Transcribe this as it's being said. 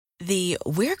the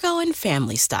We're Going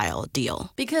Family Style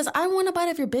deal. Because I want a bite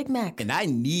of your Big Mac. And I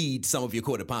need some of your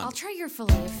Quarter Pounder. I'll try your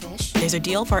filet of fish. There's a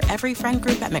deal for every friend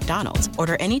group at McDonald's.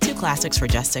 Order any 2 classics for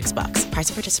just $6. Price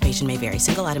of participation may vary.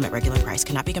 Single item at regular price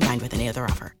cannot be combined with any other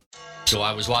offer. So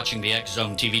I was watching the X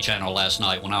Zone TV channel last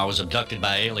night when I was abducted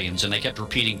by aliens, and they kept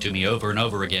repeating to me over and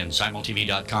over again,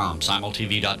 simultv.com,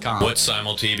 simultv.com. What's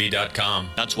simultv.com?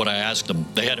 That's what I asked them.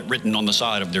 They had it written on the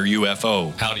side of their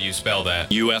UFO. How do you spell that?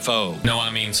 UFO. No,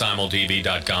 I mean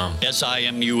simultv.com.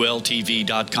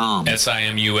 simultv.com.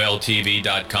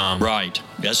 simultv.com. Right.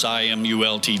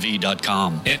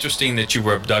 simultv.com. Interesting that you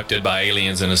were abducted by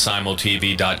aliens in a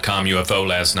simultv.com UFO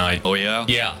last night. Oh, yeah?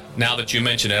 Yeah. Now that you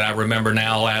mention it, I remember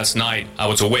now last night I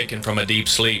was awakened from a deep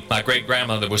sleep. My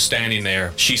great-grandmother was standing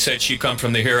there. She said she'd come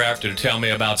from the hereafter to tell me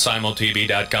about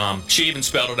simultv.com. She even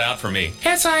spelled it out for me.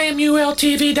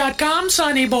 simultv.com,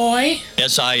 sonny boy.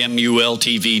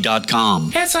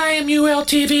 simultv.com.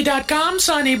 simultv.com,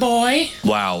 sonny boy.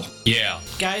 Wow. Yeah.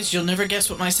 Guys, you'll never guess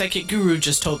what my psychic guru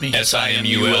just told me.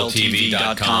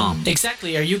 simultv.com.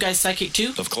 Exactly. Are you guys psychic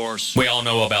too? Of course. We all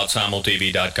know about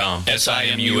simultv.com.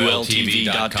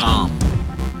 simultv.com.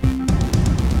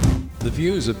 The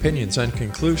views, opinions, and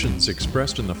conclusions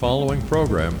expressed in the following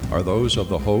program are those of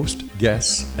the host,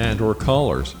 guests, and/or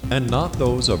callers, and not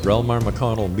those of Relmar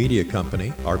McConnell Media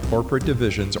Company, our corporate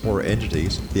divisions or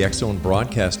entities, the X Zone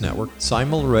Broadcast Network,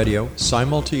 Simul Radio,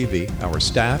 Simul TV, our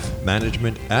staff,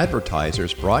 management,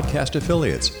 advertisers, broadcast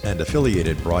affiliates, and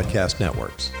affiliated broadcast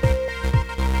networks.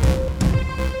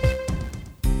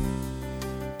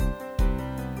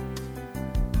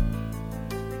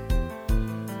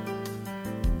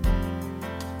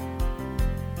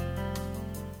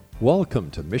 Welcome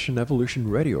to Mission Evolution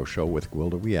Radio Show with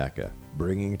Gwilda Wiyaka,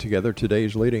 bringing together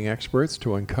today's leading experts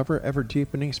to uncover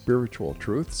ever-deepening spiritual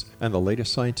truths and the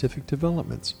latest scientific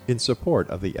developments in support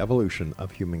of the evolution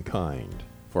of humankind.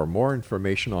 For more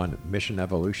information on Mission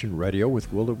Evolution Radio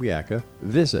with Gwilda Wiyaka,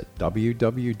 visit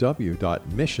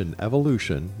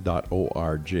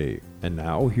www.missionevolution.org. And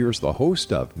now, here's the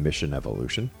host of Mission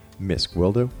Evolution, Miss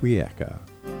Gwilda Wiyaka.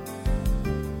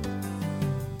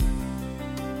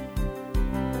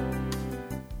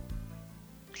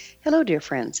 Hello, dear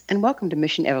friends, and welcome to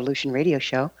Mission Evolution Radio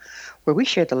Show, where we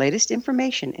share the latest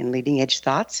information and leading-edge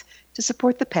thoughts to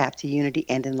support the path to unity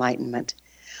and enlightenment.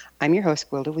 I'm your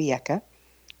host, Gwilda Wiyaka.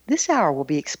 This hour we'll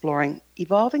be exploring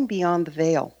evolving beyond the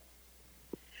veil.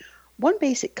 One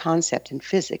basic concept in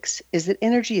physics is that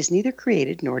energy is neither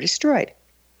created nor destroyed.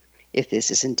 If this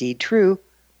is indeed true,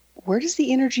 where does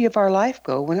the energy of our life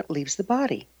go when it leaves the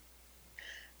body?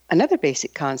 Another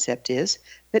basic concept is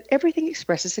that everything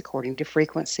expresses according to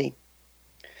frequency.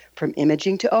 From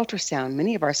imaging to ultrasound,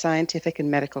 many of our scientific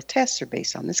and medical tests are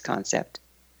based on this concept.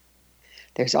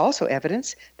 There's also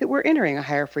evidence that we're entering a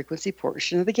higher frequency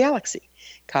portion of the galaxy,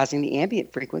 causing the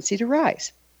ambient frequency to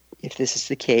rise. If this is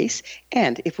the case,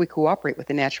 and if we cooperate with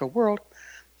the natural world,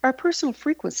 our personal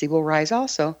frequency will rise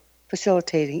also,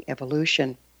 facilitating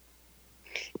evolution.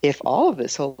 If all of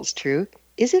this holds true,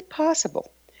 is it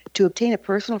possible to obtain a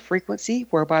personal frequency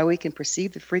whereby we can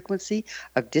perceive the frequency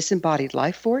of disembodied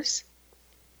life force?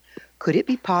 Could it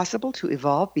be possible to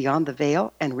evolve beyond the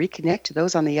veil and reconnect to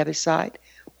those on the other side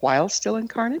while still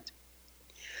incarnate?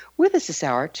 With us this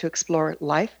hour to explore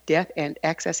life, death, and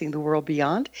accessing the world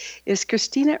beyond is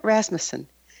Christina Rasmussen.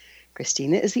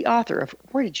 Christina is the author of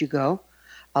Where Did You Go?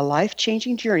 A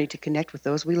life-changing journey to connect with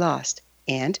those we lost,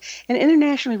 and an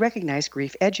internationally recognized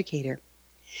grief educator.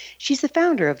 She's the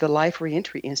founder of the Life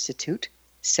Reentry Institute,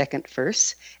 Second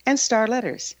Verse, and Star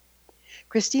Letters.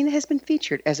 Christina has been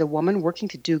featured as a woman working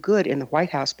to do good in the White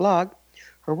House blog.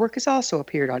 Her work has also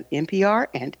appeared on NPR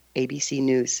and ABC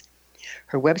News.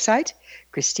 Her website,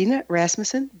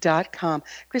 ChristinaRasmussen.com.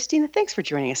 Christina, thanks for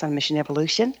joining us on Mission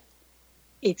Evolution.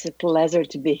 It's a pleasure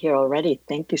to be here already.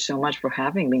 Thank you so much for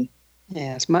having me.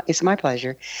 Yeah, it's my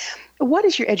pleasure. What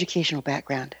is your educational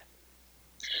background?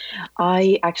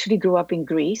 I actually grew up in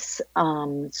Greece.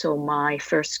 So my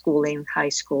first schooling, high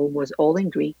school, was all in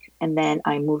Greek. And then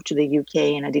I moved to the UK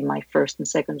and I did my first and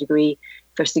second degree,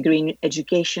 first degree in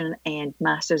education and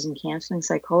master's in counseling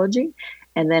psychology,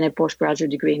 and then a postgraduate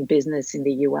degree in business in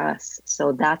the US.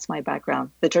 So that's my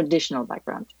background, the traditional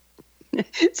background.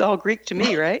 It's all Greek to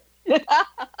me, right?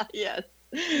 Yes.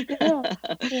 Yeah.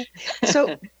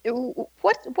 So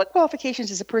what qualifications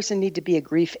does a person need to be a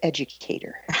grief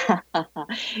educator?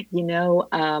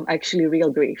 Actually real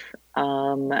grief.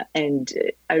 And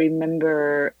I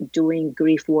remember doing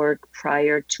grief work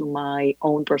prior to my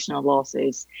own personal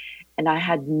losses, and I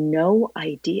had no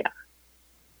idea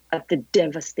at the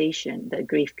devastation that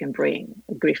grief can bring,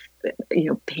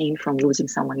 pain from losing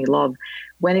someone you love.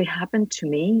 When it happened to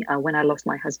me, when I lost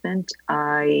my husband,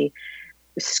 I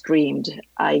screamed,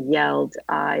 I yelled,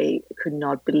 I could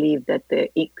not believe that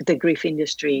the grief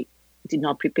industry did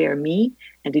not prepare me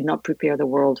and did not prepare the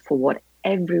world for what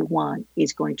everyone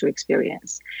is going to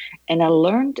experience. And I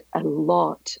learned a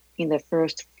lot in the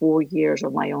first 4 years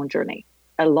of my own journey,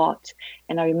 a lot.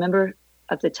 And I remember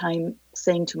at the time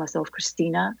saying to myself,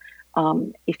 Christina,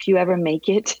 if you ever make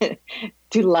it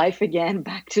to life again,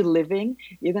 back to living,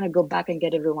 you're going to go back and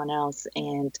get everyone else.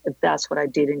 And that's what I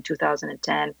did in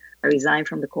 2010. I resigned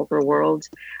from the corporate world.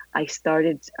 I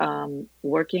started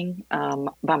working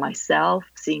by myself,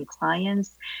 seeing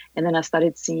clients, and then I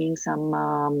started seeing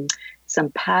some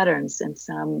patterns and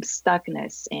some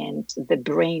stuckness. And the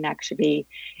brain actually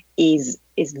is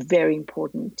very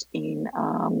important in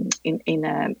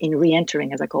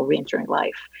re-entering, as I call re-entering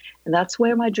life. And that's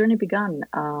where my journey began.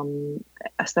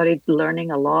 I started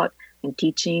learning a lot and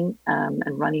teaching and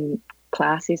running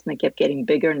classes, and I kept getting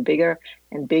bigger and bigger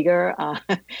and bigger.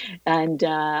 And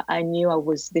I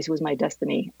knew this was my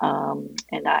destiny,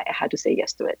 and I had to say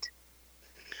yes to it.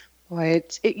 Boy,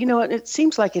 it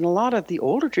seems like in a lot of the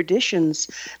older traditions,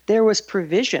 there was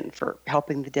provision for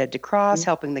helping the dead to cross,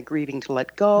 helping the grieving to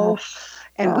let go.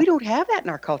 And we don't have that in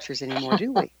our cultures anymore,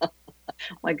 do we? Oh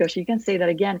my gosh, you can say that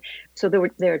again. So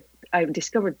I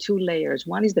discovered 2 layers.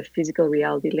 One is the physical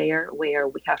reality layer, where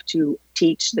we have to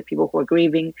teach the people who are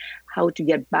grieving how to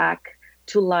get back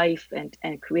to life and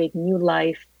create new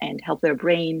life and help their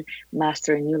brain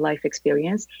master a new life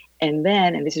experience. And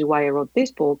then, and this is why I wrote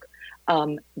this book,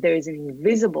 there is an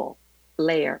invisible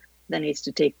layer that needs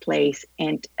to take place.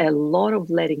 And a lot of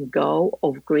letting go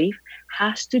of grief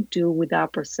has to do with our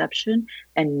perception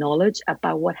and knowledge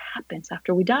about what happens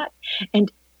after we die.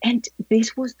 And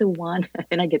this was the one,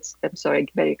 and I get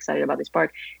very excited about this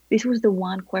part. This was the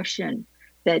one question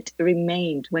that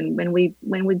remained when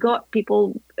we got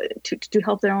people to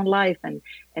help their own life and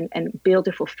build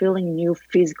a fulfilling new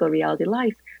physical reality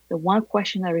life. The one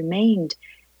question that remained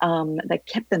that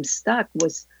kept them stuck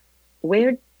was,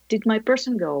 where did my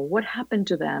person go? What happened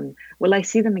to them? Will I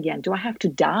see them again? Do I have to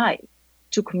die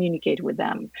to communicate with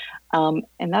them?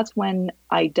 And that's when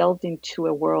I delved into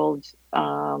a world.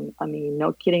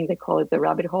 No kidding, they call it the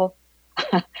rabbit hole.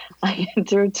 I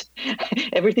entered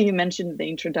everything you mentioned in the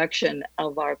introduction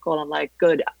of our call. I'm like,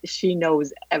 good, she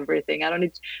knows everything. I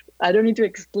don't need to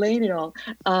explain it all.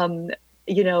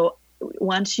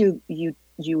 Once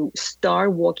you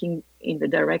start walking in the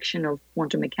direction of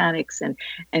quantum mechanics and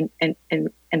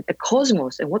the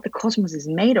cosmos and what the cosmos is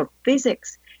made of,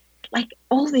 physics, like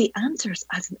all the answers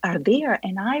are there.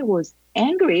 And I was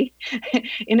angry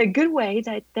in a good way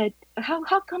that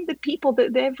how come the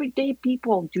everyday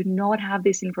people do not have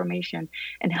this information,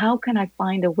 and how can I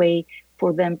find a way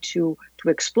for them to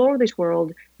explore this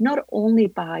world, not only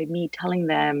by me telling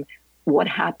them what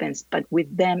happens, but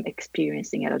with them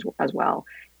experiencing it as well.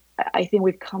 I think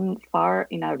we've come far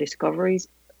in our discoveries,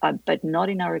 but not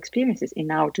in our experiences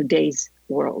in our today's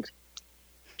world.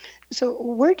 So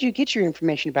where did you get your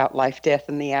information about life, death,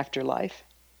 and the afterlife?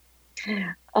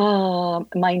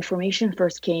 My information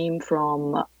first came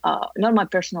from, not my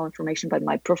personal information, but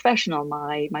my professional,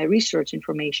 my research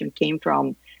information came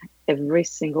from every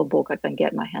single book I can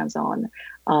get my hands on,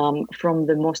 from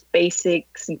the most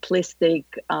basic, simplistic,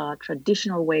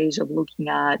 traditional ways of looking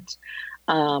at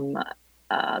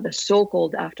the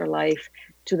so-called afterlife,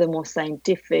 to the most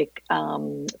scientific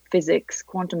physics,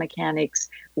 quantum mechanics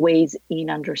ways in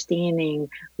understanding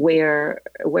where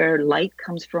light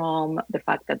comes from, the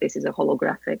fact that this is a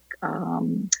holographic, a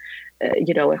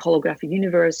holographic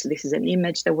universe. This is an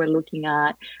image that we're looking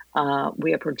at.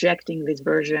 We are projecting this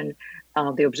version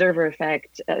of the observer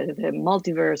effect, the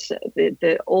multiverse,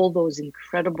 all those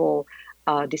incredible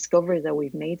discoveries that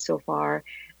we've made so far.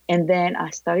 And then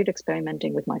I started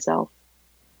experimenting with myself.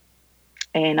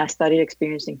 And I started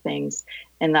experiencing things.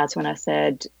 And that's when I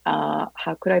said,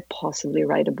 how could I possibly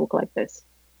write a book like this?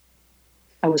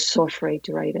 I was so afraid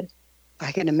to write it.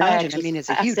 I can imagine. It's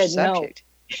a huge subject.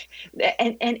 No.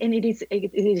 And it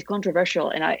is controversial.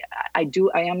 And I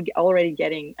am already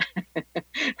getting,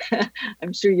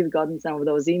 I'm sure you've gotten some of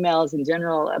those emails in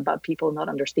general about people not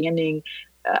understanding,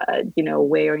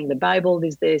 where in the Bible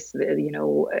is this,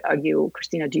 are you,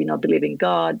 Christina, do you not believe in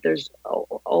God? There's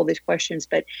all these questions,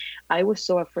 but I was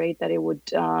so afraid that it would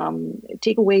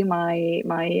take away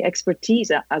my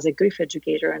expertise as a grief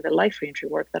educator and the life reentry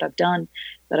work that I've done,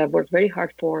 that I've worked very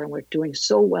hard for, and we're doing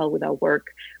so well with our work.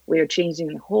 We are changing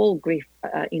the whole grief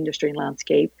industry and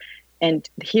landscape. And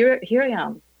here I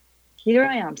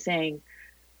am saying,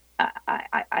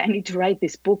 I need to write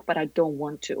this book, but I don't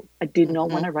want to. I did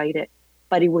not want to write it.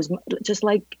 But it was just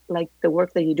like the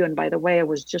work that you do. And by the way, I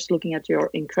was just looking at your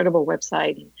incredible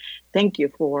website. And thank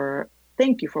you for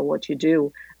what you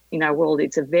do in our world.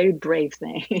 It's a very brave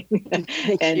thing.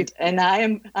 and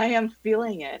I am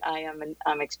feeling it.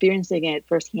 I'm experiencing it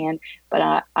firsthand,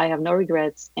 but I have no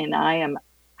regrets, and I am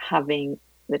having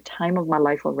the time of my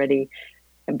life already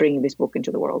and bringing this book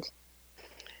into the world.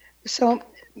 So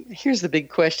here's the big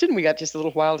question. We got just a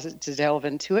little while to delve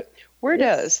into it. Where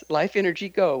does life energy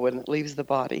go when it leaves the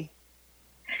body?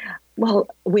 Well,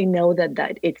 we know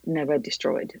that it's never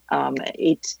destroyed.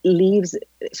 It leaves.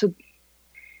 So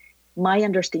my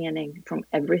understanding from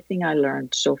everything I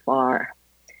learned so far,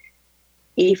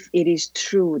 if it is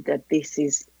true that this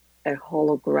is a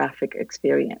holographic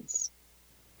experience,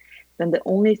 then the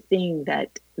only thing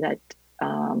that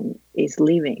is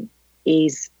leaving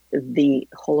is the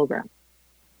hologram.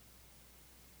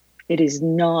 It is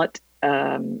not.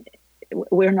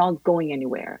 We're not going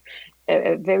anywhere.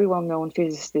 A very well-known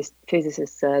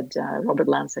physicist said, Robert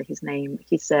Lanza, his name,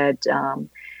 he said,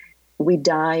 we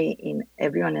die in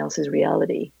everyone else's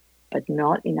reality, but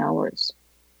not in ours.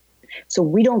 So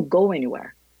we don't go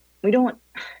anywhere. We don't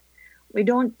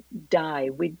die.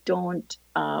 We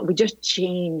just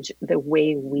change the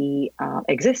way we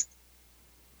exist.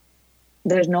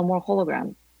 There's no more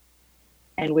hologram.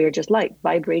 And we're just light,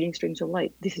 vibrating strings of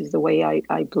light. This is the way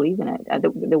I believe in it,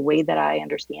 the way that I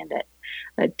understand it.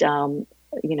 That,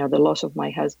 the loss of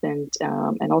my husband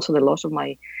and also the loss of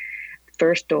my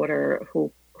first daughter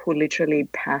who literally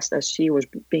passed as she was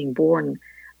being born,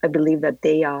 I believe that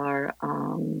they are,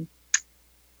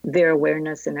 their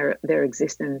awareness and their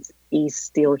existence is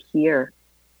still here.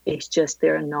 It's just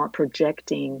they're not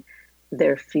projecting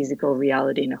their physical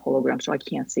reality in a hologram, so I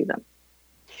can't see them.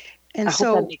 And I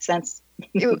hope that makes sense.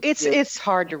 It's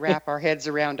hard to wrap our heads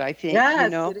around, I think.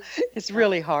 Yes, it's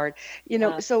really hard.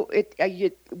 So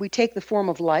we take the form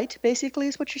of light, basically,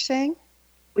 is what you're saying?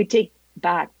 We take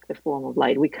back the form of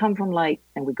light. We come from light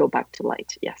and we go back to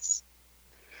light, yes.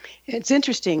 It's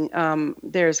interesting.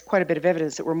 There's quite a bit of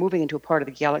evidence that we're moving into a part of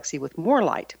the galaxy with more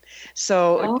light.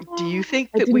 So do you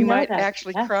think that we might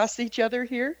actually cross each other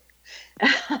here?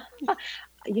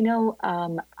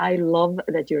 I love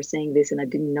that you're saying this, and I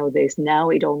didn't know this.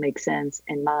 Now it all makes sense,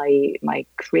 and my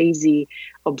crazy,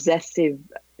 obsessive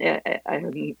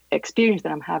experience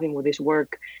that I'm having with this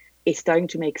work is starting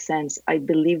to make sense. I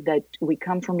believe that we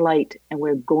come from light, and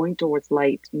we're going towards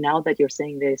light. Now that you're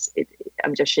saying this,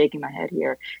 I'm just shaking my head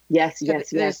here. Yes.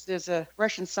 There's a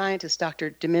Russian scientist, Dr.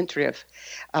 Dmitriev.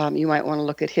 You might want to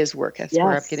look at his work. That's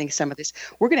where I'm getting some of this.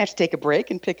 We're going to have to take a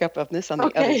break and pick up on this on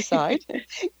the other side.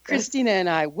 Christina and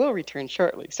I will return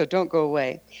shortly, so don't go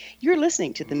away. You're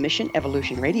listening to the Mission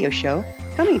Evolution Radio Show,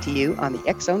 coming to you on the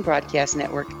X-Zone Broadcast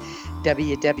Network,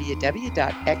 www.xzbn.net.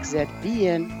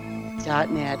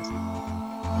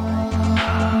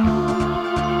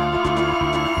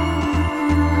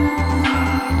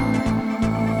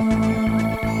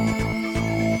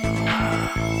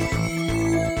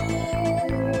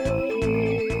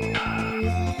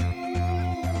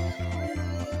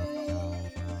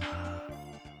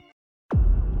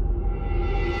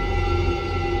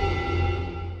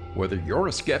 Whether you're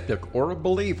a skeptic or a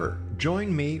believer,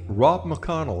 join me, Rob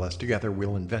McConnell, as together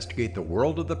we'll investigate the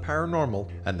world of the paranormal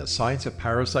and the science of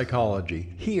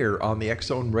parapsychology here on the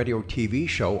X-Zone Radio TV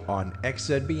show on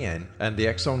XZBN and the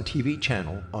X-Zone TV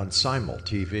channel on Simul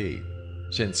TV.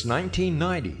 Since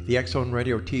 1990, the X-Zone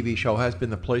Radio TV show has been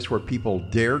the place where people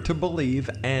dare to believe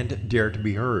and dare to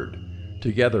be heard.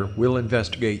 Together, we'll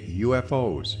investigate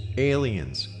UFOs,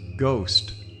 aliens,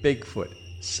 ghosts, Bigfoot,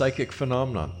 psychic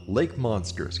phenomenon, lake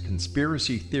monsters,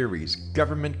 conspiracy theories,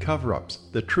 government cover-ups,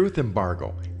 the truth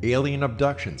embargo, alien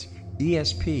abductions,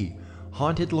 ESP,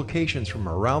 haunted locations from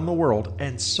around the world,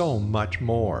 and so much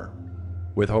more.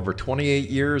 With over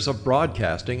 28 years of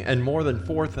broadcasting and more than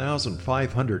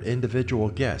 4,500 individual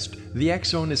guests, the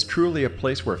X-Zone is truly a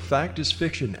place where fact is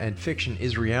fiction and fiction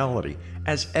is reality,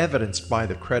 as evidenced by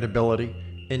the credibility,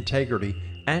 integrity,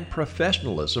 and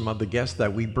professionalism of the guests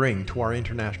that we bring to our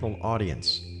international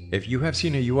audience. If you have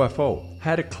seen a UFO,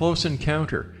 had a close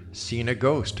encounter, seen a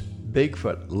ghost,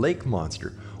 Bigfoot, lake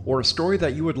monster, or a story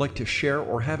that you would like to share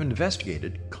or have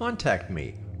investigated, contact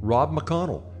me, Rob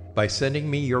McConnell, by sending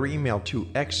me your email to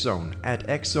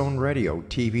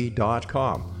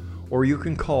xzone@xzoneradiotv.com, or you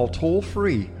can call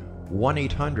toll-free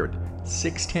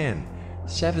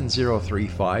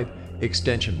 1-800-610-7035,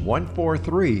 extension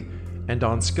 143, and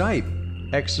on Skype,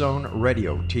 X-Zone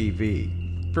Radio TV.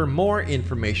 For more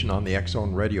information on the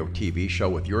X-Zone Radio TV show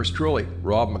with yours truly,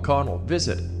 Rob McConnell,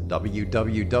 visit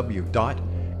www.xzbn.net.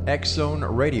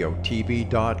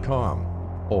 xzoneradiotv.com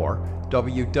or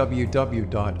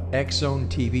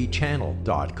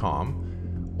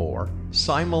www.xzonetvchannel.com or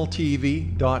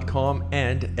simultv.com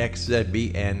and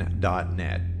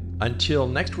xzbn.net. Until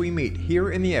next we meet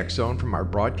here in the X Zone from our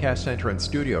broadcast center and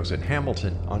studios in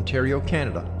Hamilton, Ontario,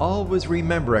 Canada, always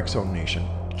remember, X Zone Nation,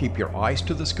 keep your eyes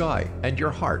to the sky and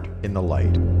your heart in the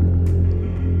light.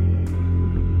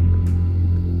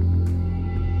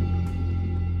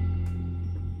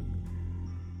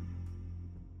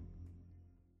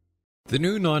 The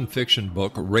new nonfiction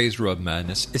book, Razor of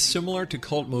Madness, is similar to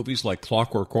cult movies like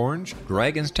Clockwork Orange,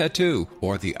 Dragon's Tattoo,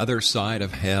 or The Other Side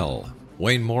of Hell.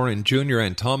 Wayne Morin Jr.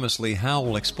 and Thomas Lee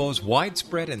Howell expose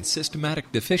widespread and systematic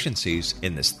deficiencies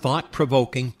in this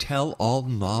thought-provoking tell-all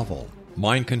novel.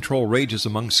 Mind control rages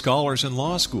among scholars in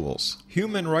law schools.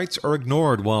 Human rights are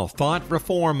ignored while thought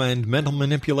reform and mental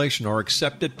manipulation are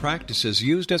accepted practices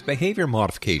used as behavior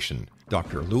modification.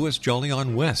 Dr. Louis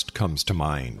Jolyon West comes to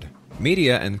mind.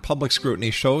 Media and public scrutiny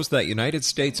shows that United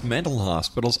States mental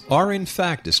hospitals are in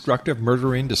fact destructive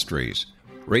murder industries.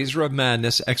 Razor of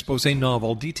Madness expose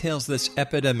novel details this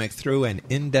epidemic through an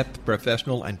in-depth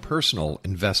professional and personal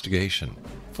investigation.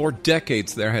 For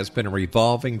decades, there has been a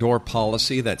revolving door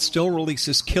policy that still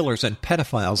releases killers and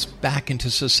pedophiles back into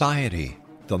society.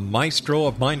 The maestro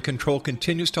of mind control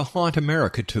continues to haunt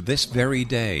America to this very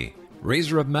day.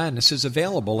 Razor of Madness is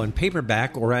available in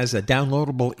paperback or as a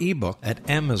downloadable ebook at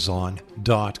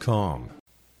Amazon.com.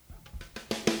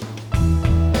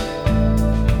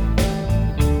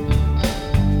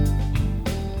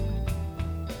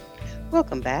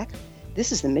 Welcome back.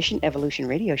 This is the Mission Evolution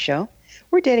Radio Show.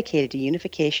 We're dedicated to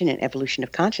unification and evolution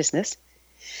of consciousness.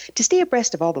 To stay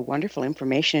abreast of all the wonderful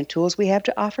information and tools we have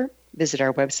to offer, visit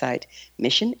our website,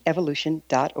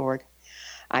 missionevolution.org.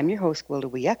 I'm your host,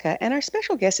 Gwilda Wiyaka, and our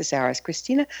special guest this hour is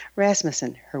Christina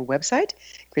Rasmussen. Her website,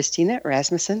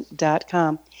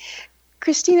 ChristinaRasmussen.com.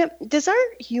 Christina, does our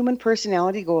human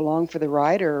personality go along for the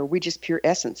ride, or are we just pure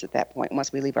essence at that point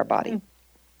once we leave our body?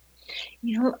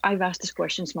 You know, I've asked these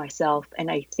questions myself,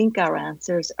 and I think our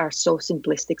answers are so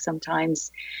simplistic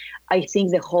sometimes. I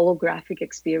think the holographic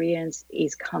experience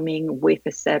is coming with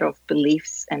a set of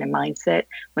beliefs and a mindset.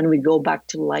 When we go back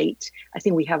to light, I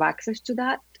think we have access to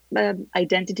that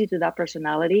identity, to that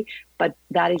personality, but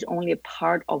that is only a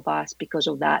part of us because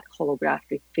of that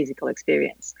holographic physical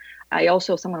experience.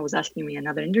 Someone was asking me in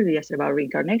another interview yesterday about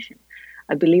reincarnation.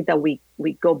 I believe that we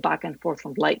go back and forth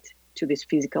from light to this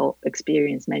physical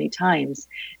experience many times.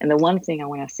 And the one thing I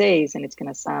want to say is, and it's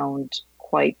going to sound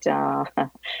quite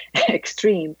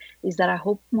extreme, is that I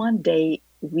hope one day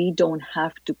we don't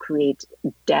have to create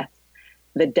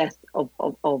the death of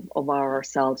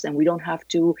ourselves, and we don't have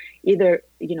to either,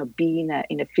 be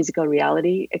in a physical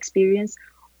reality experience,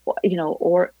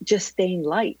 or just stay in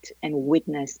light and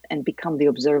witness and become the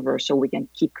observer so we can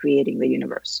keep creating the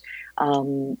universe.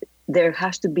 There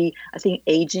has to be, I think,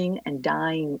 aging and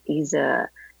dying is a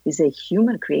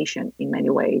human creation in many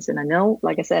ways. And I know,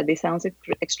 like I said, this sounds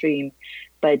extreme,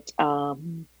 but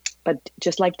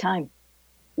just like time,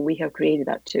 we have created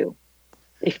that too.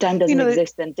 If time doesn't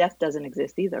exist, then death doesn't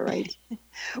exist either, right?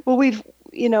 Well, we've,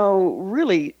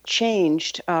 really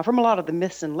changed from a lot of the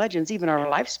myths and legends, even our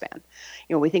lifespan.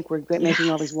 We think we're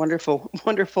making all these wonderful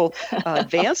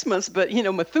advancements, but,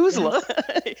 Methuselah,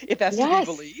 if that's to be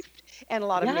believed, and a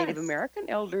lot of Native American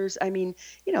elders,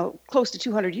 close to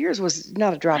 200 years was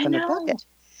not a drop in the bucket.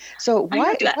 So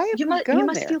why you must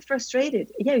feel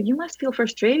frustrated. Yeah, you must feel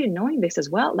frustrated knowing this as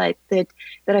well. Like that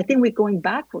I think we're going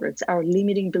backwards. Our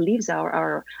limiting beliefs,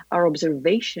 our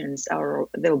observations,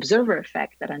 the observer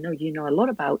effect that I know you know a lot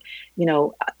about,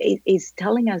 is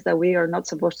telling us that we are not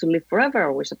supposed to live forever.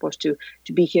 Or we're supposed to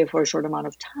be here for a short amount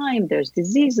of time. There's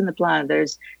disease in the planet.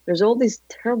 There's all these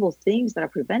terrible things that are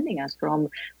preventing us from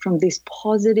this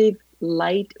positive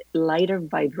lighter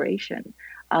vibration.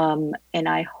 And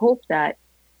I hope that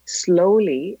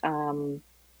slowly, I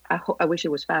wish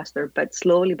it was faster, but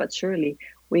slowly but surely,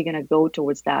 we're going to go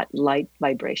towards that light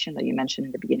vibration that you mentioned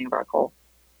in the beginning of our call.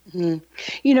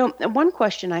 Mm-hmm. One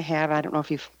question I have, I don't know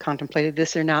if you've contemplated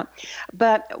this or not,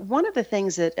 but one of the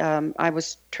things that I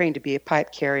was trained to be a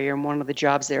pipe carrier, and one of the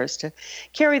jobs there is to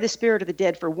carry the spirit of the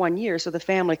dead for 1 year so the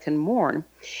family can mourn.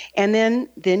 And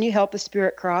then you help the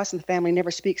spirit cross and the family never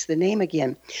speaks the name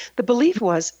again. The belief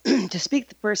was to speak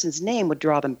the person's name would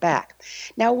draw them back.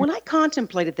 Now, when I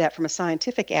contemplated that from a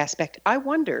scientific aspect, I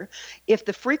wonder if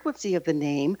the frequency of the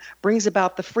name brings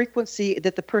about the frequency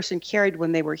that the person carried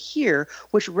when they were here,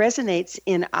 which resonates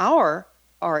in our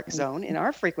auric zone, in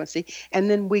our frequency, and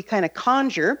then we kind of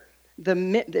conjure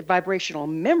the vibrational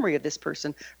memory of this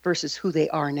person versus who they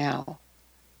are now.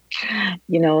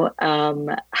 You know,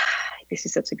 this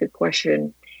is such a good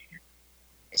question.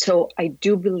 So I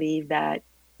do believe that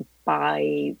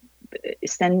by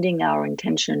sending our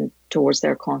intention towards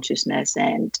their consciousness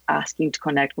and asking to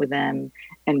connect with them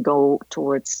and go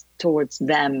towards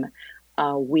them,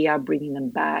 we are bringing them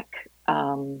back.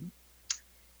 The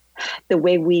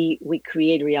way we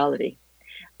create reality.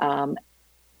 I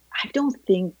don't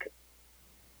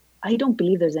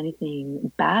believe there's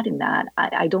anything bad in that.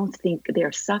 I don't think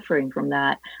they're suffering from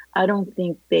that. I don't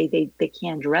think they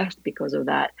can't rest because of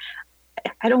that.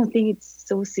 I don't think it's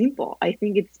so simple. I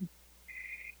think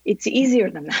it's easier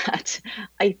than that.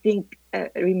 I think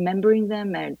remembering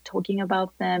them and talking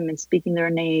about them and speaking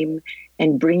their name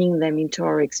and bringing them into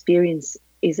our experience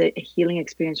is a healing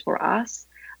experience for us.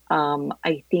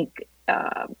 I think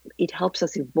it helps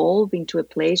us evolve into a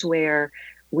place where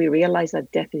we realize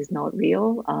that death is not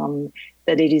real,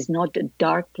 that it is not a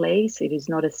dark place, it is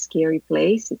not a scary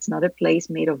place, it's not a place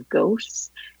made of ghosts.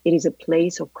 It is a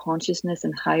place of consciousness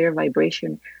and higher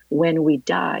vibration. When we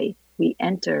die, we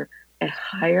enter a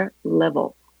higher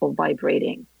level of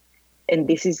vibrating. And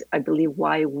this is, I believe,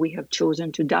 why we have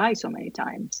chosen to die so many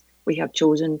times. We have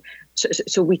chosen,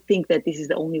 so we think that this is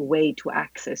the only way to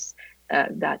access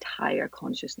that higher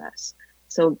consciousness.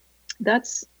 So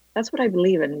that's what I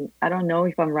believe, and I don't know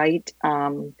if I'm right.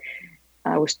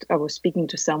 I was speaking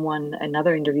to someone,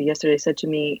 another interview yesterday, said to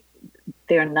me,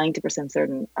 they are 90%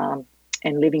 certain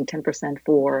and leaving 10%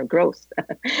 for growth.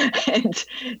 And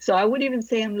so I would even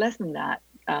say I'm less than that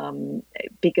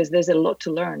because there's a lot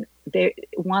to learn.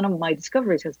 One of my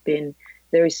discoveries has been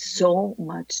there is so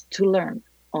much to learn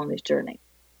on this journey.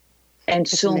 And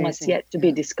it's so amazing. Much yet to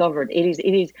be discovered. It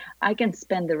is. I can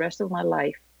spend the rest of my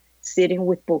life sitting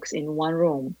with books in one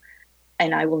room,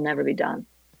 and I will never be done.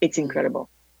 It's incredible.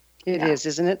 It is,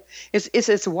 isn't it?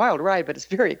 It's a wild ride, but it's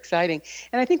very exciting.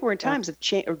 And I think we're in times of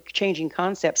changing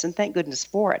concepts, and thank goodness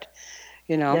for it.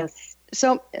 You know. Yes.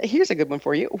 So here's a good one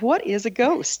for you. What is a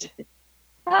ghost?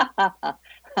 I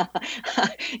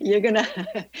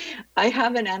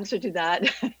have an answer to that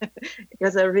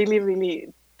because I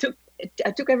really took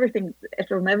everything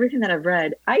that I've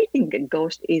read. I think a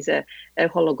ghost is a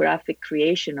holographic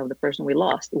creation of the person we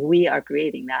lost. We are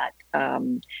creating that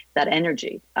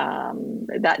energy,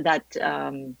 that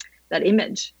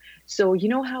image. So you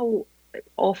know how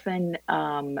often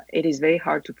it is very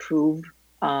hard to prove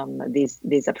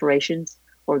these apparitions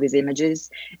or these images,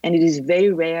 and it is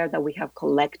very rare that we have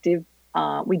collective.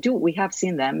 We have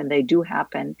seen them, and they do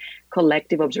happen.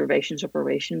 Collective observations,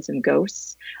 operations, and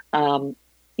ghosts.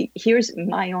 Here's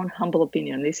my own humble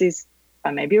opinion. This is,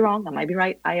 I may be wrong, I might be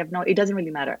right. It doesn't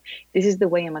really matter. This is the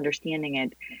way I'm understanding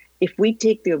it. If we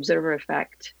take the observer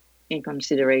effect in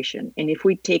consideration, and if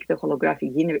we take the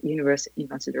holographic universe in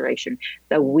consideration,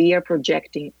 that we are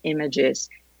projecting images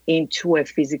into a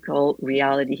physical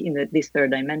reality in this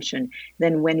third dimension,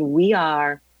 then when we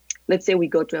are, let's say we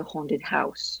go to a haunted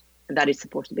house, that is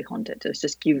supposed to be haunted. Let's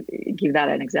just give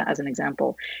that as an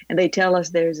example. And they tell us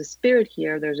there's a spirit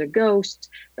here, there's a ghost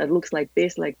that looks like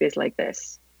this, like this, like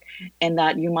this. And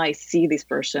that you might see this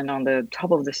person on the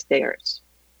top of the stairs.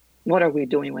 What are we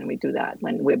doing when we do that?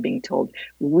 When we're being told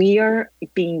we are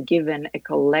being given a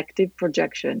collective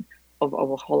projection of a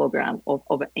hologram,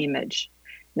 of an image.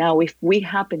 Now, if we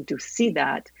happen to see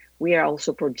that, we are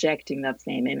also projecting that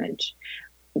same image.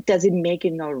 Does it make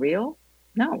it not real?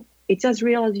 No. It's as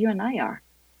real as you and I are,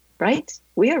 right?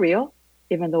 We are real,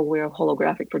 even though we're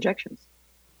holographic projections.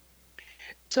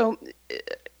 So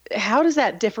how does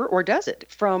that differ, or does it,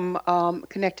 from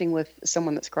connecting with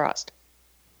someone that's crossed?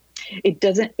 It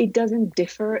doesn't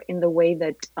differ in the way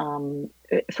that,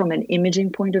 from an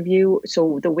imaging point of view,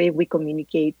 so the way we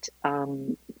communicate,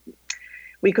 the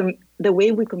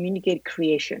way we communicate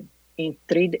creation in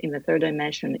the third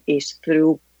dimension is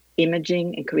through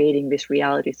imaging and creating this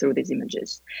reality through these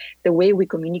images. The way we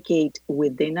communicate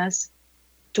within us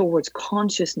towards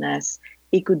consciousness,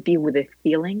 it could be with a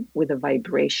feeling, with a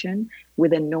vibration,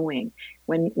 with a knowing.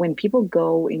 When people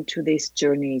go into these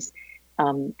journeys,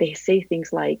 they say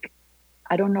things like,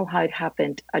 I don't know how it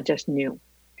happened, I just knew.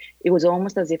 It was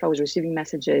almost as if I was receiving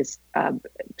messages,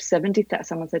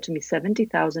 someone said to me,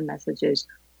 70,000 messages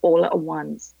all at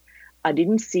once. I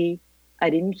didn't see, I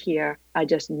didn't hear, I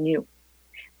just knew.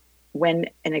 When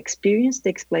an experience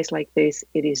takes place like this,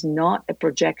 it is not a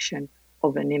projection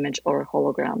of an image or a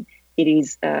hologram. It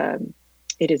is a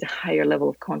higher level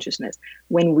of consciousness.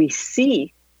 When we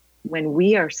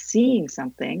are seeing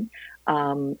something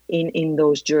in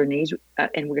those journeys,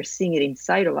 and we're seeing it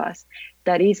inside of us,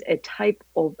 that is a type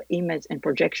of image and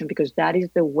projection, because that is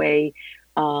the way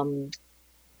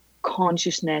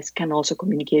consciousness can also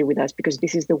communicate with us, because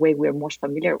this is the way we're most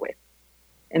familiar with.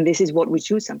 And this is what we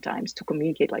choose sometimes, to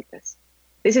communicate like this.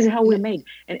 This is how we're made.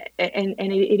 And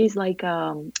it is like,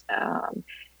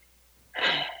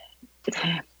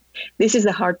 this is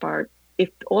the hard part. If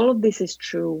all of this is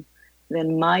true,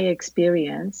 then my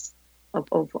experience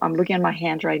of I'm looking at my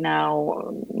hand right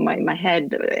now, my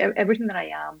head, everything that I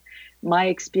am, my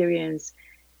experience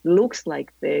looks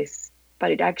like this,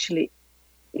 but it actually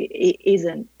it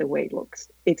isn't the way it looks.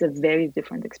 It's a very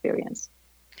different experience.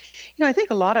 You know, I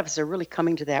think a lot of us are really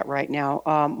coming to that right now.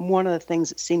 One of the things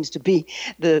that seems to be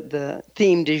the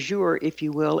theme du jour, if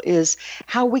you will, is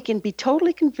how we can be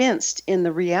totally convinced in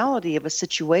the reality of a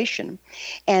situation,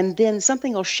 and then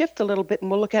something will shift a little bit, and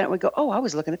we'll look at it and we go, oh, I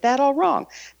was looking at that all wrong.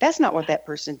 That's not what that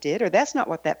person did, or that's not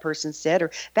what that person said,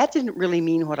 or that didn't really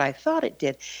mean what I thought it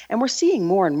did. And we're seeing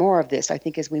more and more of this, I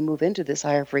think, as we move into this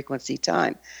higher frequency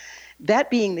time.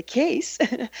 That being the case,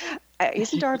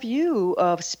 isn't our view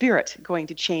of spirit going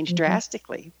to change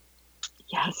drastically?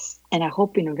 Yes, and I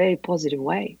hope in a very positive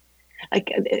way.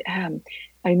 Like, I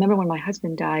remember when my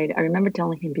husband died, I remember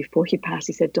telling him before he passed,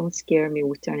 he said, don't scare me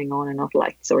with turning on and off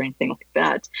lights or anything like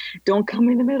that. Don't come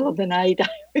in the middle of the night.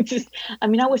 I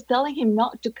was telling him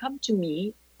not to come to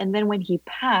me. And then when he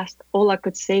passed, all I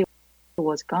could say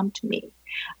was, come to me.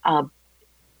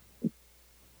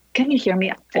 Can you hear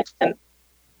me?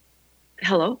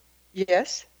 Hello?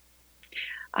 Yes.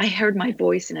 I heard my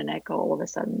voice in an echo all of a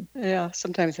sudden. Yeah,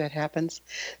 sometimes that happens.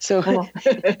 So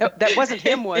that wasn't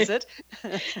him, was it?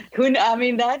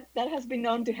 That has been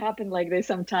known to happen like this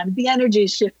sometimes. The energy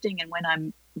is shifting, and when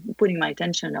I'm putting my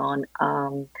attention on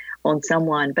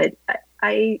someone. But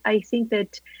I think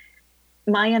that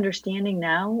my understanding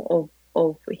now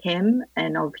of him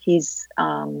and of his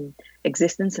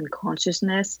existence and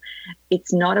consciousness,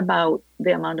 it's not about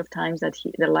the amount of times that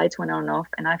the lights went on and off,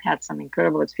 and I've had some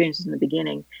incredible experiences in the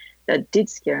beginning that did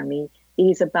scare me. It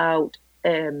is about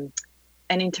an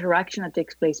interaction that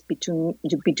takes place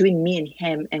between me and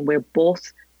him, and we're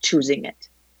both choosing it,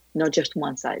 not just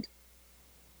one side.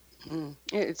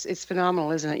 It's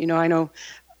phenomenal, isn't it? You know, I know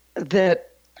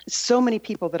that so many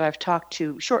people that I've talked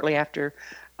to shortly after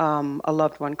a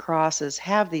loved one crosses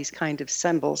have these kind of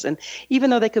symbols, and even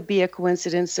though they could be a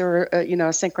coincidence or a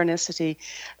synchronicity,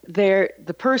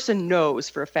 the person knows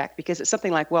for a fact, because it's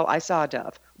something like, well, I saw a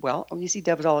dove. Well, you see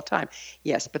doves all the time.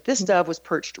 Yes, but this dove was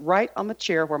perched right on the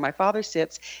chair where my father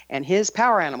sits, and his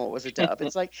power animal was a dove.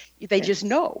 It's like they just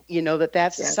know,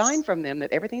 that's a sign from them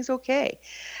that everything's okay.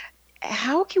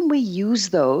 How can we use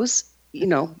those?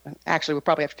 Actually, we'll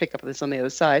probably have to pick up on this on the other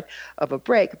side of a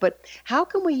break, but how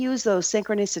can we use those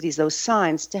synchronicities, those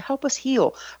signs, to help us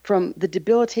heal from the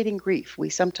debilitating grief we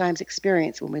sometimes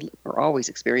experience when we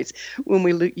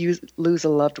lose a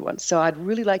loved one? So I'd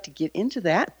really like to get into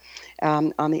that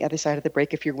on the other side of the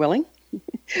break, if you're willing.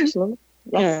 Absolutely.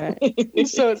 Yes. All right.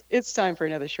 So it's time for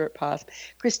another short pause.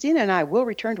 Christina and I will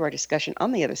return to our discussion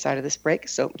on the other side of this break,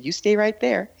 so you stay right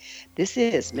there. This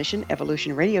is Mission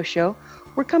Evolution Radio Show.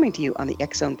 We're coming to you on the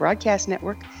X-Zone Broadcast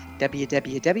Network,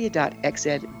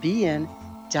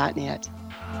 www.xzbn.net.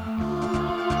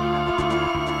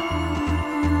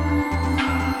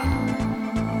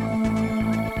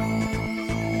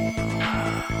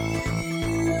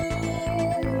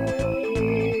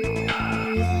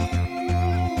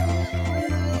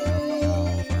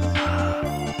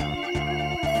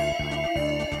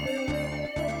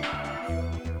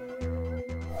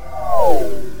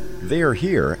 They are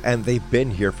here, and they've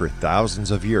been here for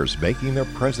thousands of years, making their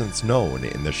presence known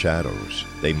in the shadows.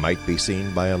 They might be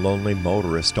seen by a lonely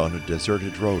motorist on a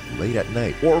deserted road late at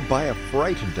night, or by a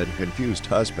frightened and confused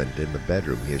husband in the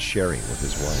bedroom he is sharing with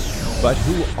his wife. But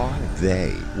who are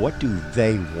they? What do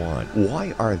they want?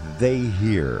 Why are they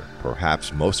here?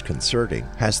 Perhaps most concerning,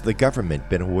 has the government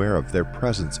been aware of their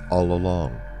presence all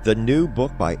along? The new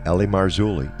book by Ellie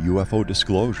Marzulli, UFO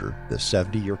Disclosure, the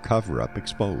 70-year cover-up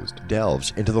exposed,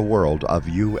 delves into the world of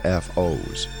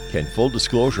UFOs. Can full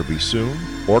disclosure be soon?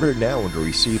 Order now and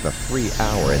receive a free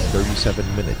hour and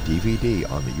 37-minute DVD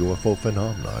on the UFO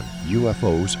phenomenon.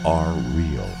 UFOs are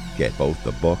real. Get both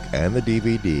the book and the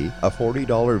DVD, a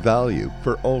 $40 value,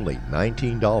 for only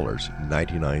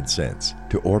 $19.99.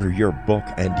 To order your book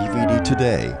and DVD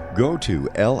today, go to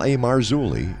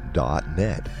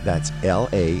lamarzulli.net. That's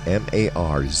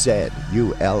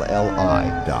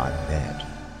LAMARZULLI.net.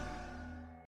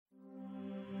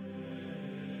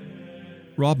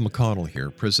 Rob McConnell here,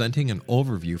 presenting an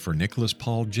overview for Nicholas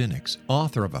Paul Jennings,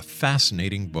 author of a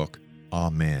fascinating book,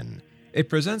 Amen. It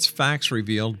presents facts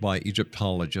revealed by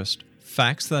Egyptologists,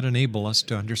 facts that enable us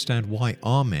to understand why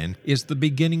Amen is the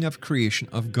beginning of creation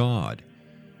of God.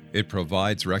 It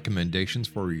provides recommendations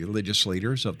for religious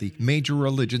leaders of the major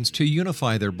religions to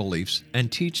unify their beliefs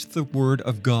and teach the Word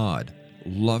of God.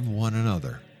 Love one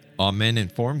another. Amen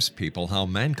informs people how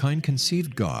mankind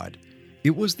conceived God.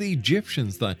 It was the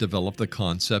Egyptians that developed the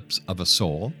concepts of a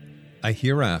soul, a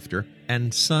hereafter,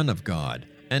 and Son of God.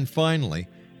 And finally,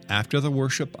 after the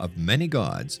worship of many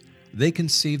gods, they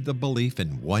conceived the belief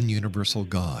in one universal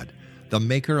God, the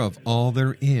maker of all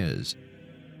there is.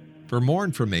 For more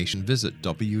information, visit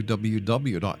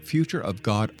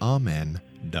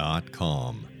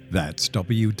www.futureofgodamen.com. That's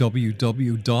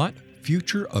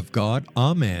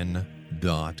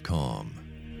www.futureofgodamen.com.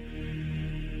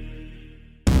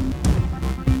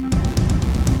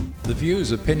 The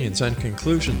views, opinions, and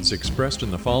conclusions expressed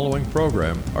in the following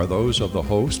program are those of the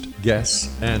host,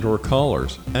 guests, and/or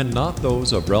callers, and not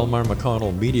those of Relmar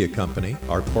McConnell Media Company,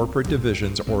 our corporate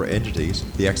divisions or entities,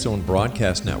 the X-Zone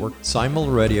Broadcast Network,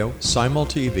 Simul Radio, Simul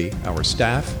TV, our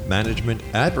staff, management,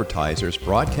 advertisers,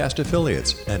 broadcast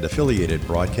affiliates, and affiliated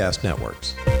broadcast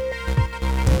networks.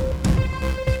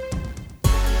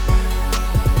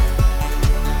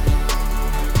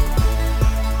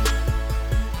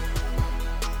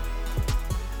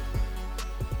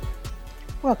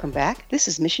 Welcome back. This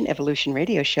is Mission Evolution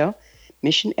Radio Show,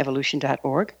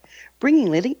 missionevolution.org, bringing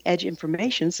leading-edge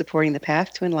information supporting the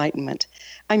path to enlightenment.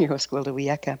 I'm your host, Gwilda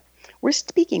Wiyaka. We're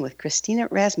speaking with Christina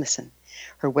Rasmussen.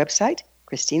 Her website,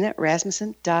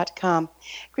 ChristinaRasmussen.com.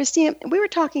 Christina, we were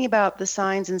talking about the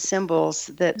signs and symbols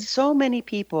that so many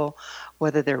people,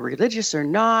 whether they're religious or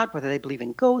not, whether they believe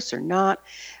in ghosts or not,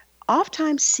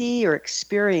 oftentimes see or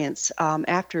experience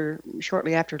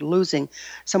shortly after losing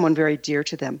someone very dear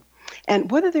to them.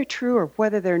 And whether they're true or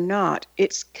whether they're not,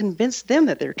 it's convinced them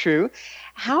that they're true.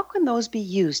 How can those be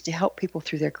used to help people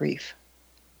through their grief?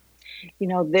 You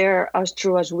know, they're as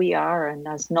true as we are and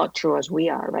as not true as we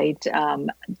are, right?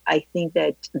 I think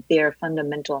that they're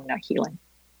fundamental in our healing.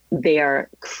 They are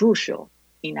crucial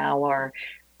in our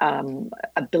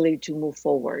ability to move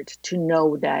forward, to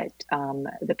know that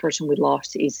the person we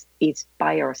lost is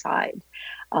by our side.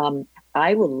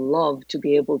 I would love to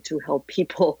be able to help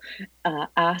people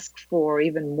ask for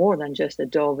even more than just a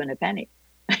dove and a penny.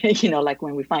 Like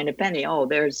when we find a penny,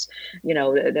 there's,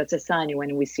 that's a sign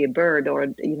when we see a bird or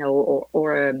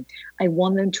I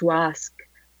want them to ask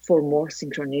for more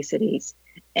synchronicities.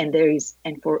 And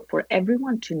for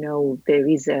everyone to know there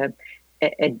is a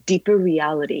deeper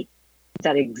reality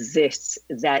that exists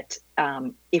that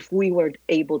if we were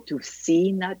able to see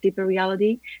in that deeper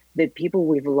reality, the people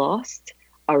we've lost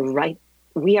are right.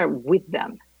 We are with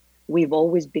them. We've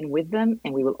always been with them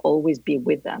and we will always be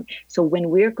with them. So when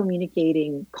we're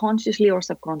communicating consciously or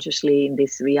subconsciously in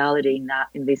this reality,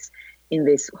 in this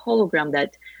hologram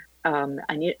that I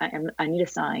need a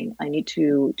sign, I need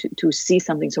to see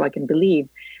something so I can believe.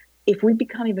 If we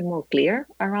become even more clear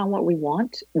around what we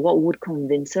want, what would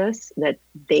convince us that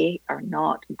they are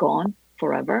not gone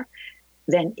forever,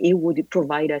 then it would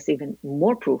provide us even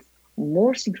more proof,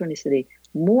 more synchronicity,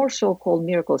 more so-called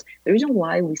miracles. The reason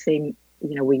why we say,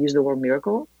 we use the word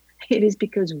miracle, it is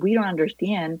because we don't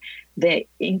understand the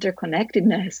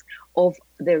interconnectedness of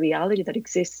the reality that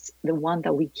exists, the one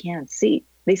that we can't see.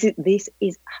 This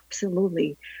is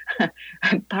absolutely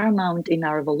paramount in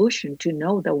our evolution to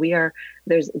know that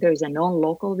there's a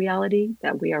non-local reality,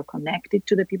 that we are connected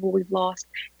to the people we've lost,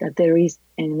 that there is,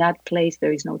 in that place,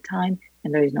 there is no time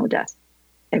and there is no death.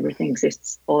 Everything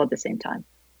exists all at the same time.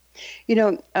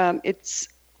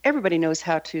 Everybody knows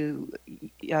how to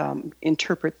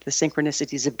interpret the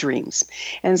synchronicities of dreams.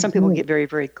 And some people get very,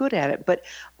 very good at it. But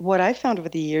what I found over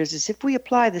the years is if we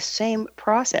apply the same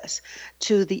process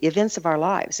to the events of our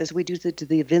lives as we do to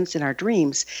the events in our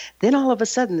dreams, then all of a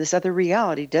sudden this other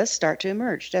reality does start to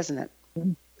emerge, doesn't it?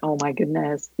 Oh my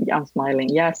goodness. I'm smiling.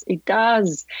 Yes, it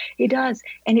does. It does.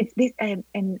 And it's this, and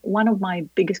one of my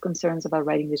biggest concerns about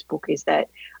writing this book is that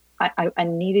I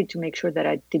needed to make sure that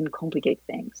I didn't complicate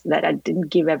things, that I didn't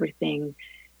give everything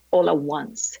all at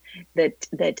once, that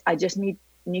I just need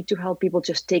to help people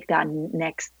just take that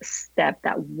next step,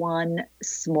 that one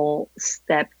small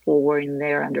step forward in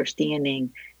their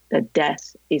understanding that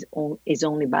death is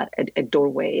only but a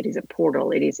doorway. It is a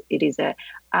portal. It is a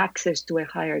access to a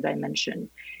higher dimension,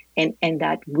 and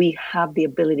that we have the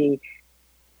ability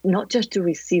not just to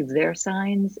receive their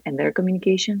signs and their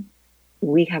communication,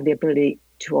 we have the ability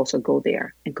to also go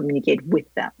there and communicate with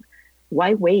them.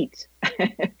 Why wait?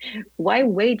 Why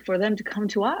wait for them to come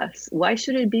to us? Why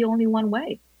should it be only one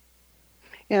way?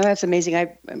 That's amazing.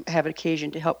 I have occasion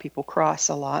to help people cross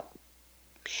a lot.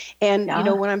 And,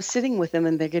 when I'm sitting with them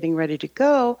and they're getting ready to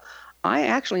go, I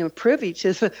actually am privy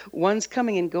to the ones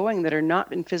coming and going that are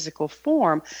not in physical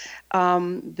form,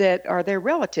 that are their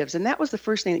relatives. And that was the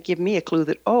first thing that gave me a clue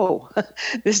that, oh,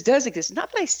 this does exist.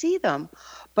 Not that I see them,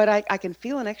 but I can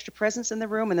feel an extra presence in the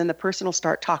room, and then the person will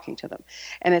start talking to them.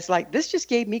 And it's like, this just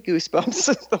gave me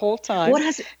goosebumps the whole time.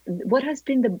 What has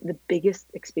been the biggest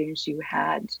experience you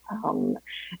had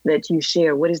that you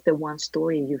share? What is the one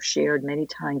story you've shared many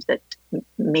times that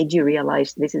made you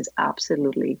realize this is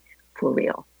absolutely for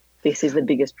real? This is the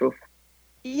biggest proof.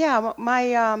 Yeah,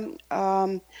 my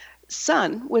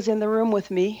son was in the room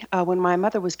with me when my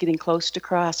mother was getting close to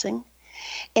crossing,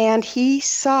 and he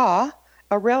saw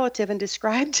a relative and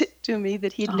described it to me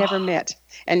that he'd never met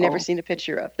and never seen a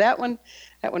picture of. That one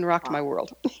rocked my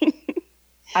world.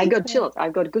 I got chills. I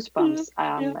got goosebumps.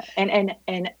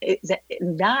 And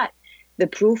that the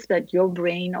proof that your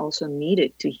brain also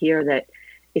needed to hear that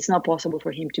it's not possible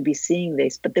for him to be seeing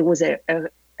this, but there was a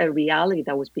reality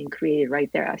that was being created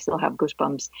right there. I still have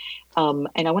goosebumps.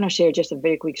 And I want to share just a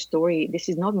very quick story. This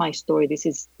is not my story. This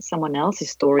is someone else's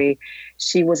story.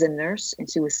 She was a nurse, and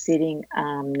she was sitting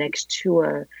next to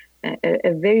a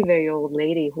very, very old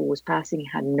lady who was passing,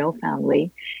 had no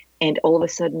family. And all of a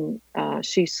sudden,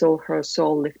 she saw her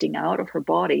soul lifting out of her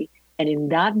body. And in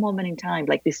that moment in time,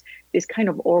 like this kind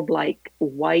of orb-like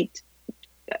white,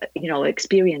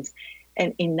 experience.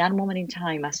 And in that moment in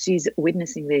time, as she's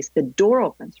witnessing this, the door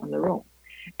opens from the room.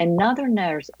 Another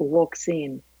nurse walks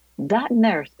in. That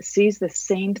nurse sees the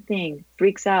same thing,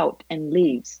 freaks out, and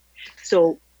leaves.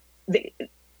 So the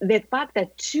fact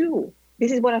that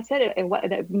this is what I said,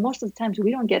 that most of the times we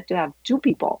don't get to have two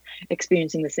people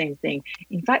experiencing the same thing.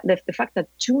 In fact, the fact that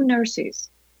two nurses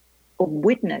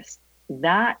witnessed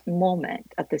that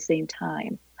moment at the same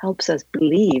time helps us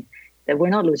believe that we're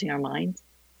not losing our minds.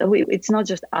 It's not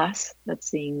just us that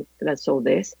saw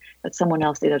this, that someone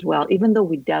else did as well. Even though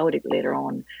we doubt it later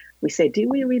on, we say,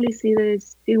 did we really see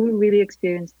this? Did we really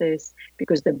experience this?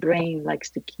 Because the brain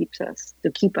likes to keep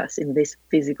us in this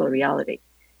physical reality.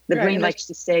 The brain likes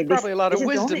to say, "This probably a lot of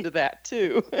wisdom to that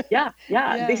too." Yeah.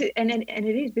 This is, and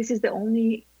it is. This is the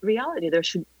only reality.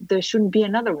 There shouldn't be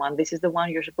another one. This is the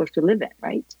one you're supposed to live in,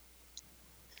 right?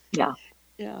 Yeah.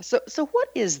 Yeah. So what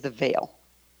is the veil?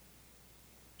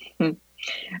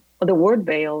 The word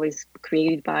veil is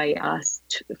created by us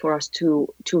for us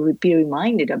to be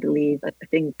reminded, I believe.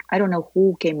 I don't know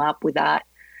who came up with that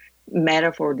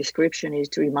metaphor description, is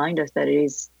to remind us that it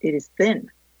is thin.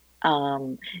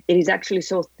 It is actually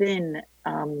so thin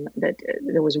that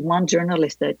there was one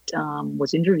journalist that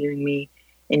was interviewing me,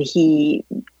 and he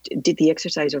did the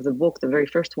exercise of the book, the very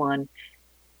first one.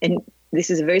 And this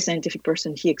is a very scientific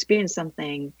person. He experienced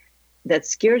something that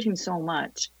scared him so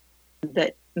much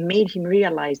that made him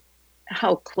realize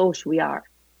how close we are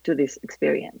to this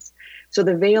experience. So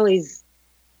the veil is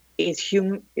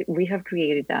human. We have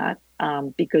created that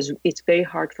because it's very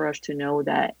hard for us to know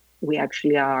that we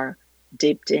actually are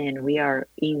dipped in. We are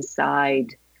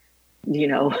inside,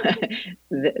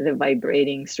 the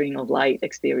vibrating string of light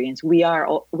experience. We are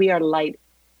light.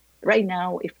 Right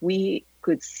now, if we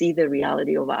could see the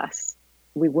reality of us,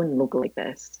 we wouldn't look like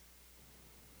this.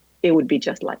 It would be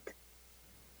just light.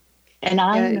 And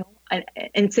I know,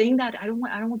 and saying that, I don't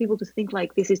want people to think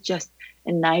like this is just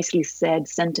a nicely said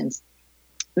sentence.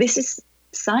 This is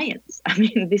science. I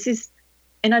mean, this is,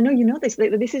 and I know you know this.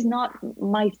 This is not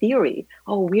my theory.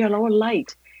 Oh, we are all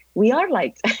light. We are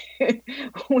light.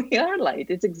 We are light.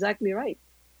 It's exactly right.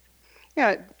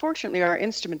 Yeah, fortunately, our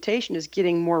instrumentation is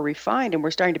getting more refined, and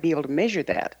we're starting to be able to measure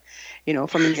that,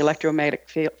 from the electromagnetic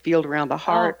field around the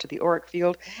heart to the auric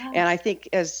field. Yes. And I think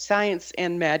as science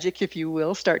and magic, if you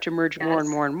will, start to merge more and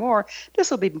more and more,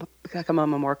 this will become a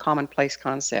more commonplace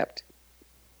concept.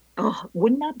 Oh,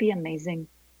 wouldn't that be amazing?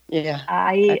 Yeah,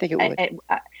 I think it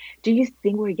would. Do you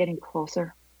think we're getting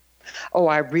closer? Oh,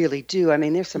 I really do. I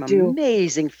mean, there's some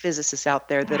amazing physicists out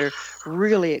there that are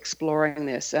really exploring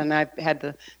this, and I've had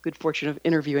the good fortune of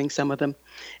interviewing some of them.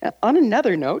 On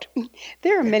another note,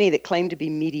 there are many that claim to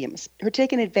be mediums who are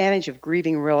taking advantage of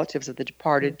grieving relatives of the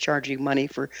departed, charging money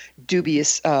for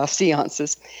dubious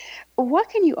seances. What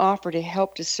can you offer to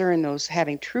help discern those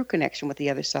having true connection with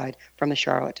the other side from the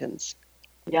charlatans?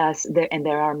 Yes,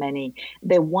 there are many.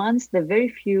 The very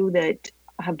few that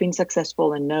have been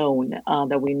successful and known,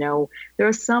 that we know. There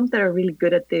are some that are really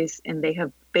good at this, and they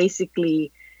have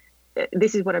basically,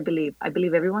 this is what I believe. I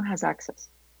believe everyone has access.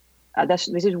 This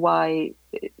is why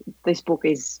this book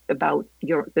is about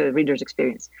the reader's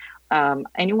experience.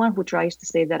 Anyone who tries to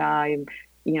say that I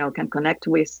can connect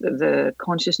with the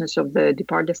consciousness of the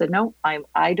departed, said, no,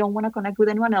 I don't want to connect with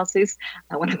anyone else's.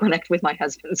 I want to connect with my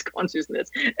husband's consciousness,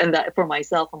 and that for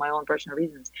myself, for my own personal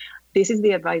reasons. This is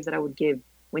the advice that I would give.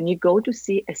 when you go to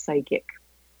see a psychic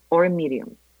or a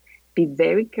medium, be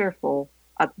very careful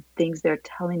of things they're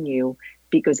telling you,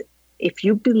 because if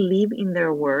you believe in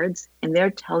their words and they're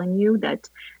telling you that,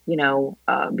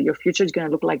 your future is going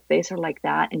to look like this or like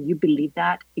that, and you believe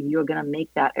that, you're going to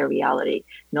make that a reality,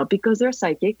 not because they're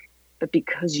psychic, but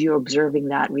because you're observing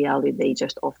that reality they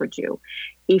just offered you.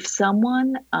 If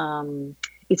someone,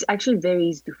 it's actually very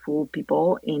easy to fool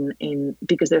people in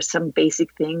because there's some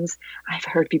basic things. I've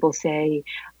heard people say,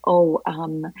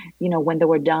 when they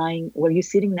were dying, were you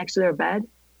sitting next to their bed?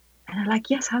 And they're like,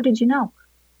 yes, how did you know?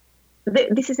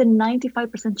 This is a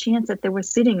 95% chance that they were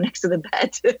sitting next to the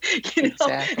bed,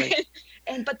 Exactly.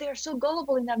 But they're so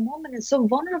gullible in that moment and so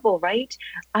vulnerable, right?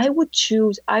 I would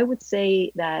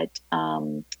say that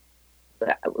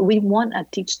we want to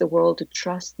teach the world to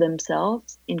trust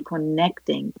themselves in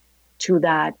connecting to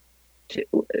that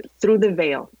through the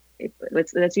veil.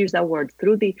 Let's use that word,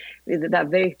 through that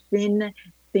very thin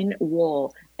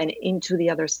wall and into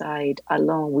the other side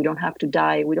alone. We don't have to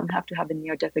die. We don't have to have a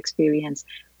near-death experience.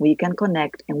 We can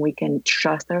connect and we can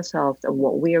trust ourselves that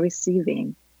what we are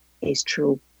receiving is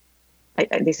true.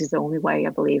 This is the only way I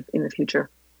believe in the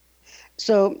future.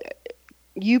 So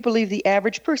you believe the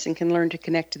average person can learn to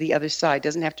connect to the other side,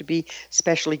 doesn't have to be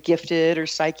specially gifted or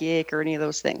psychic or any of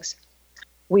those things?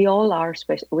 We all are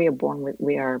special. We are born with,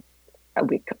 we are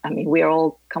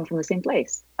all come from the same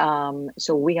place.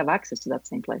 So we have access to that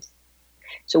same place.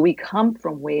 So we come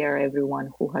from where everyone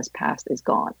who has passed is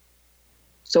gone.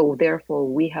 So therefore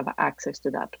we have access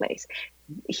to that place.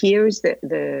 Here's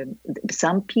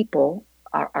some people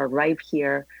arrive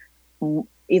here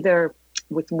either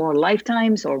with more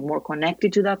lifetimes or more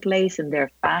connected to that place, and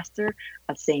they're faster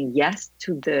at saying yes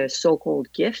to the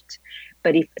so-called gift.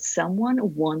 But if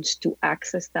someone wants to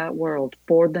access that world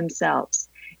for themselves,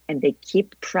 and they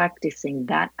keep practicing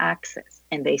that access,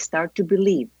 and they start to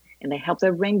believe, and they help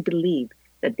their brain believe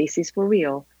that this is for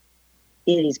real,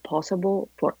 it is possible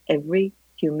for every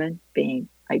human being.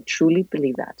 I truly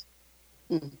believe that.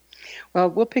 Mm. Well,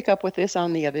 we'll pick up with this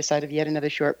on the other side of yet another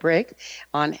short break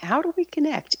on how do we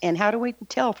connect and how do we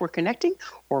tell if we're connecting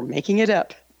or making it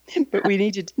up. But we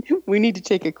need to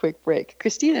take a quick break.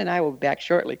 Christina and I will be back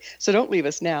shortly, so don't leave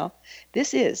us now.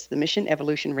 This is the Mission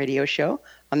Evolution Radio Show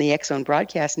on the X-Zone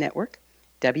Broadcast Network,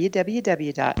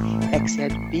 www.xzbn.net.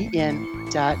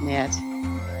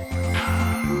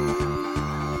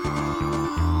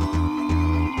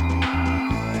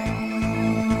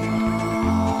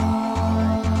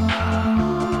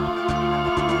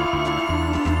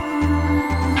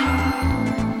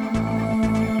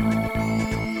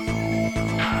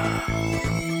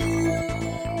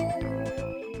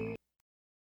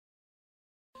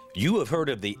 You have heard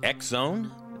of the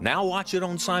X-Zone? Now watch it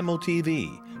on Simul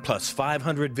TV, plus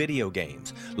 500 video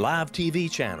games, live TV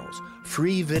channels,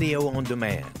 free video on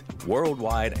demand,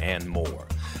 worldwide, and more.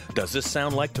 Does this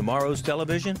sound like tomorrow's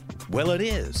television? Well, it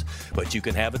is, but you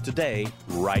can have it today,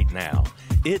 right now.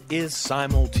 It is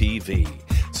Simul TV.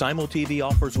 Simul TV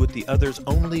offers what the others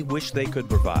only wish they could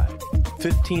provide.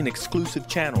 15 exclusive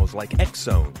channels like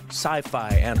X-Zone, Sci-Fi,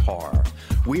 and Horror.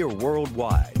 We are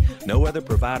worldwide. No other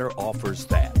provider offers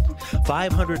that.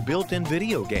 500 built-in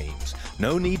video games.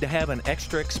 No need to have an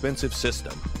extra expensive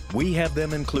system. We have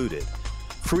them included.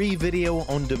 Free video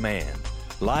on demand.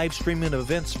 Live streaming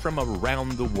events from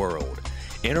around the world.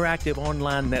 Interactive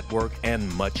online network, and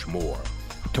much more.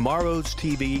 Tomorrow's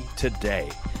TV today.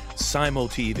 Simul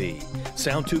TV.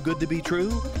 Sound too good to be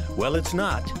true? Well, it's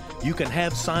not. You can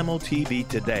have Simul TV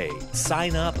today.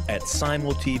 Sign up at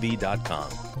simultv.com.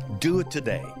 Do it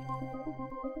today.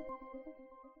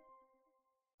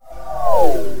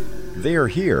 They are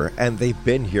here, and they've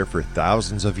been here for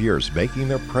thousands of years, making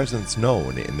their presence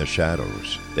known in the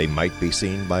shadows. They might be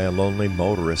seen by a lonely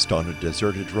motorist on a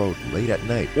deserted road late at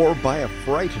night, or by a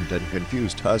frightened and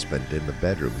confused husband in the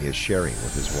bedroom he is sharing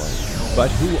with his wife.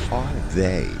 But who are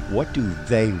they? What do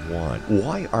they want?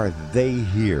 Why are they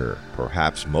here?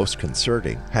 Perhaps most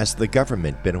concerning, has the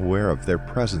government been aware of their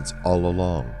presence all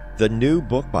along? The new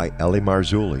book by Ellie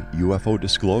Marzulli, UFO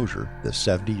Disclosure, the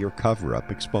 70-year cover-up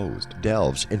exposed,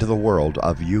 delves into the world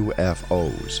of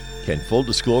UFOs. Can full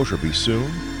disclosure be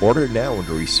soon? Order now and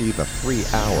receive a free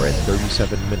hour and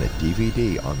 37-minute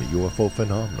DVD on the UFO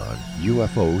phenomenon.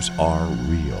 UFOs are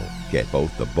real. Get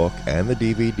both the book and the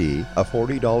DVD, a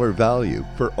 $40 value,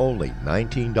 for only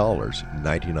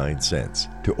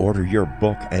 $19.99. To order your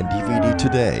book and DVD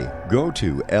today, go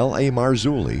to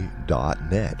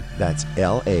lamarzulli.net. That's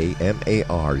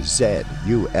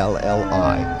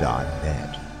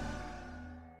LAMARZULLI.net.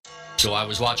 So I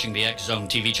was watching the X Zone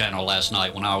TV channel last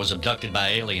night when I was abducted by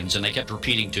aliens, and they kept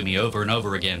repeating to me over and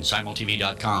over again,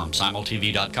 simultv.com,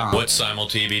 simultv.com. What's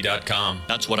simultv.com?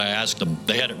 That's what I asked them.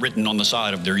 They had it written on the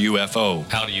side of their UFO.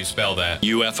 How do you spell that?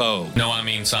 UFO. No, I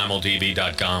mean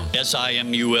simultv.com.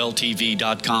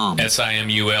 simultv.com.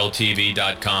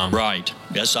 simultv.com. Right.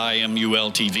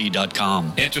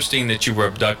 simultv.com. Interesting that you were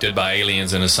abducted by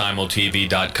aliens in a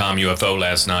simultv.com UFO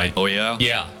last night. Oh, yeah?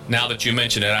 Yeah. Now that you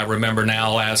mention it, I remember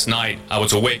now last night I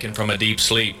was awakened from a deep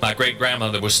sleep. My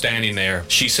great-grandmother was standing there.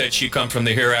 She said she'd come from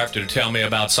the hereafter to tell me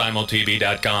about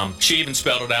simultv.com. She even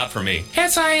spelled it out for me.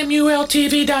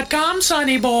 simultv.com,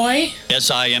 sonny boy.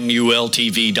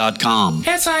 simultv.com.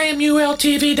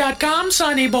 simultv.com,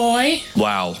 sonny boy.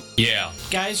 Wow. Yeah.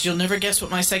 Guys, you'll never guess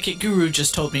what my psychic guru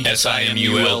just told me.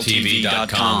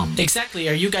 simultv.com. Exactly.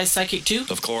 Are you guys psychic too?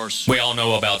 Of course. We all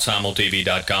know about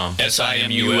simultv.com.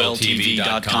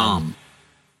 simultv.com.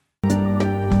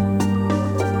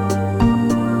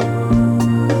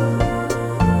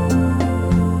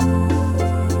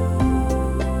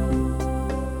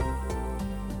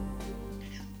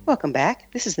 Welcome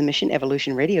back. This is the Mission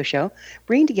Evolution Radio Show,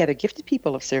 bringing together gifted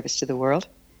people of service to the world.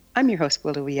 I'm your host,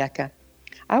 Gwilda Wiyaka.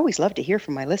 I always love to hear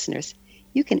from my listeners.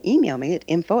 You can email me at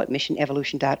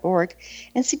info@missionevolution.org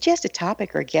and suggest a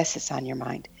topic or a guest that's on your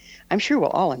mind. I'm sure we'll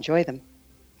all enjoy them.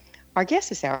 Our guest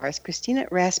this hour is Christina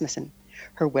Rasmussen.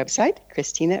 Her website,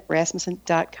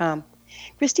 christinarasmussen.com.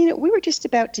 Christina, we were just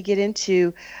about to get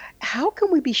into how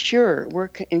can we be sure we're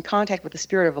in contact with the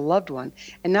spirit of a loved one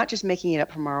and not just making it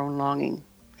up from our own longing?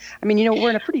 I mean, we're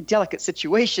in a pretty delicate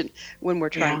situation when we're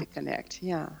trying to connect.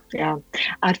 Yeah.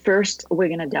 At first, we're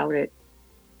going to doubt it.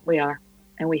 We are.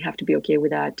 And we have to be okay with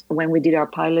that. When we did our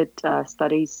pilot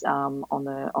studies on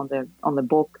the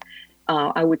book,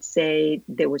 I would say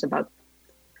there was about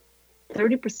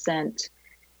 30%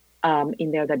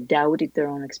 in there that doubted their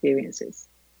own experiences.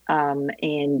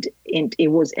 And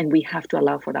we have to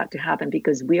allow for that to happen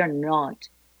because we are not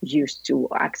used to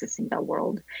accessing that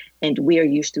world. And we are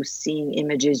used to seeing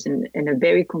images in a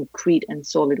very concrete and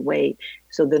solid way.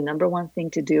 So the number one thing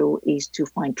to do is to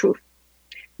find proof.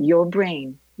 Your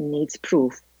brain needs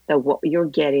proof that what you're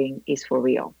getting is for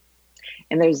real.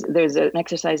 And there's an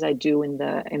exercise I do in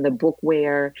the book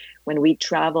where when we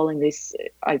travel in this,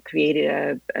 I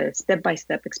created a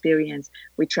step-by-step experience.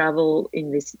 We travel in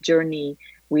this journey.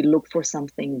 We look for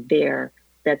something there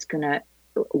that's going to,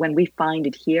 when we find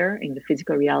it here in the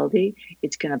physical reality,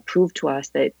 it's going to prove to us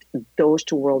that those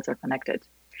two worlds are connected.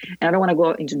 And I don't want to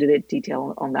go into the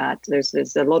detail on that.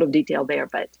 There's a lot of detail there,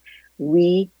 but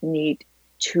we need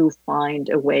to find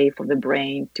a way for the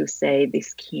brain to say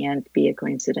this can't be a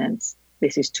coincidence.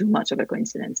 This is too much of a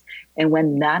coincidence. And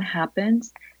when that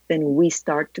happens, then we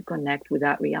start to connect with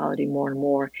that reality more and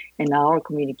more. And our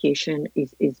communication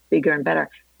is bigger and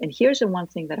better. And here's the one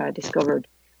thing that I discovered.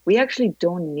 We actually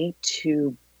don't need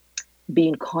to be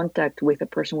in contact with a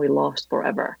person we lost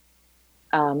forever.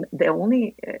 One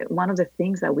of the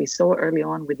things that we saw early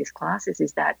on with these classes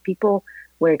is that people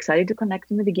were excited to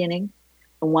connect in the beginning.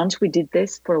 And once we did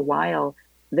this for a while,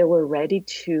 they were ready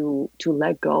to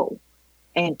let go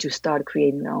and to start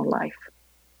creating their own life.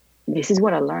 This is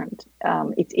what I learned.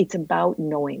 It's about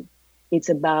knowing. It's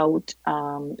about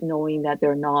knowing that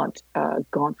they're not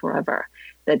gone forever,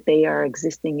 that they are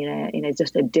existing in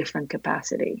just a different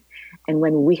capacity. And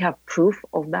when we have proof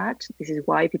of that, this is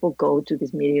why people go to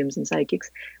these mediums and psychics.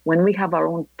 When we have our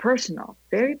own personal,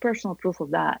 very personal proof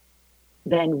of that,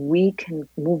 then we can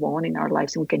move on in our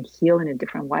lives and we can heal in a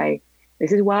different way.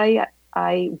 This is why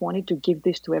I wanted to give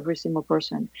this to every single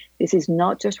person. This is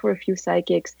not just for a few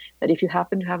psychics, that if you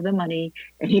happen to have the money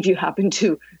and if you happen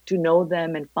to know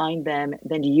them and find them,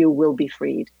 then you will be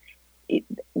freed.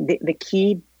 The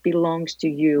key belongs to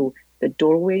you. The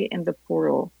doorway and the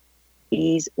portal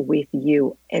is with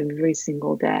you every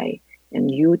single day, and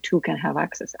you too can have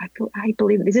access. I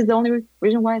believe this is the only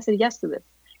reason why I said yes to this,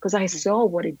 because I saw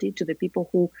what it did to the people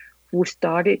who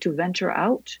started to venture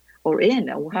out or in,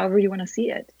 or however you want to see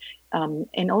it.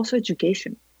 And also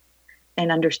education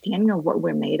and understanding of what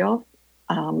we're made of,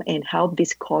 and how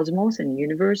this cosmos and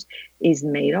universe is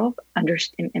made of,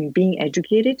 and being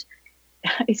educated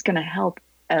is going to help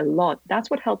a lot. That's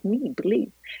what helped me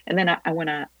believe. And then I want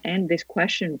to end this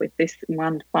question with this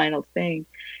one final thing.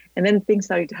 And then things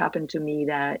started to happen to me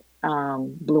that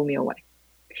blew me away.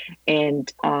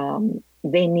 And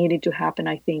they needed to happen,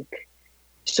 I think.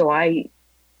 So I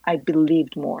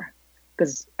believed more,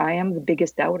 because I am the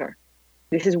biggest doubter.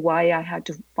 This is why I had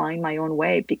to find my own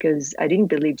way, because I didn't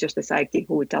believe just a psychic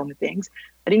who would tell me things.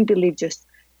 I didn't believe just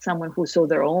someone who saw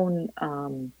their own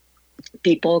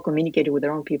people, communicated with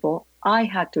their own people. I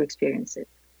had to experience it.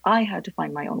 I had to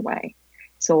find my own way.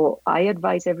 So I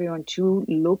advise everyone to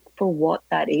look for what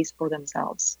that is for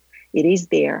themselves. It is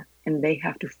there, and they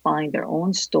have to find their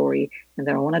own story and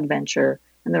their own adventure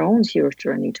and their own hero's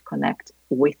journey to connect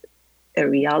with a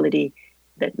reality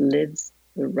that lives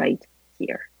right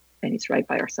here, and it's right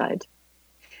by our side.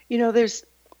 There's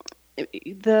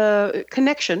the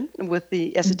connection with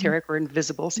the esoteric or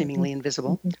invisible, seemingly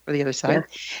invisible, or the other side,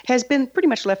 has been pretty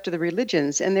much left to the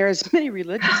religions. And there are as many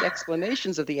religious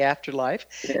explanations of the afterlife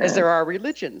as there are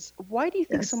religions. Why do you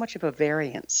think so much of a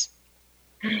variance?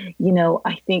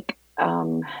 I think,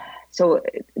 so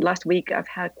last week I've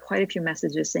had quite a few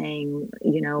messages saying,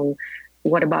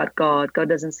 what about God? God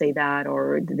doesn't say that,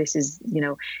 or this is,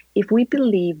 if we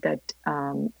believe that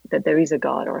that there is a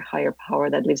God or a higher power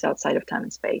that lives outside of time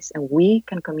and space, and we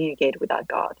can communicate with that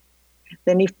God,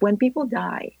 then when people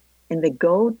die and they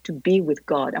go to be with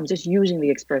God, I'm just using the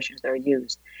expressions that are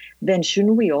used, then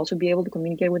shouldn't we also be able to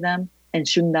communicate with them? And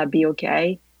shouldn't that be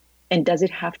okay? And does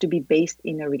it have to be based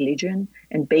in a religion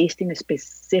and based in a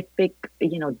specific,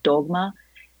 dogma?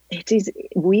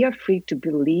 We are free to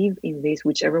believe in this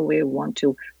whichever way we want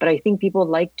to, but I think people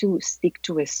like to stick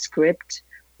to a script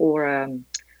or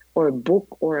a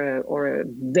book or a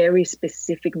very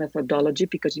specific methodology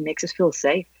because it makes us feel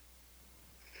safe.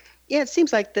 Yeah, it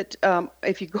seems like that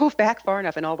if you go back far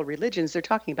enough in all the religions, they're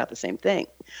talking about the same thing.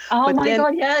 Oh, my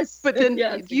God, yes. But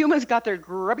then humans got their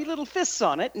grubby little fists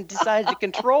on it and decided to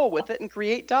control with it and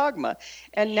create dogma.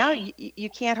 And now you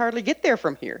can't hardly get there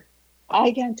from here.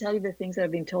 I can't tell you the things that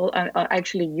I've been told.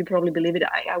 Actually, you probably believe it.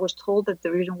 I was told that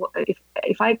the reason,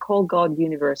 if I call God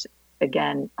universe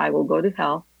again, I will go to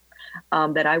hell,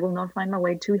 that I will not find my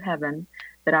way to heaven,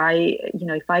 that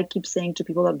if I keep saying to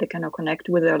people that they cannot connect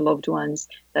with their loved ones,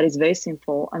 that is very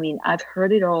sinful. I mean, I've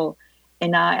heard it all.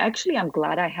 And I'm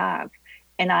glad I have.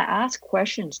 And I ask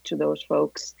questions to those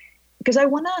folks because I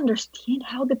want to understand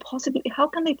how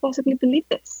can they possibly believe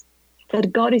this?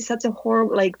 That God is such a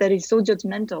horrible, that is so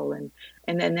judgmental,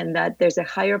 and that there's a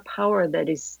higher power that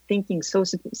is thinking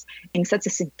in such a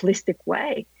simplistic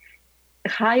way.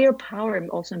 Higher power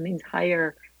also means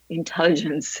higher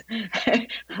intelligence,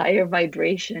 higher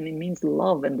vibration. It means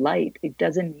love and light. It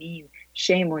doesn't mean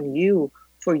shame on you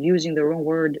for using the wrong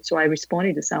word. So I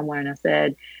responded to someone and I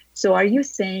said, so are you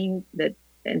saying that,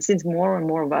 and since more and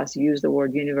more of us use the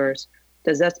word universe,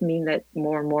 does that mean that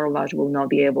more and more of us will not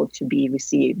be able to be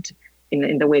received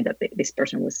in the way that this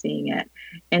person was seeing it?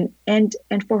 And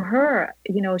for her,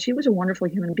 she was a wonderful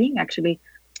human being. Actually,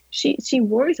 she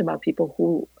worries about people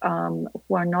who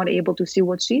are not able to see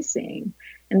what she's seeing,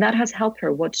 and that has helped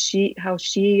her. How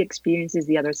she experiences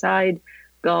the other side,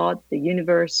 God, the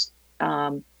universe,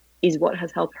 is what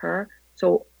has helped her.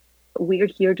 So we are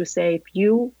here to say, if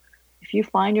you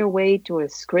find your way to a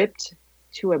script,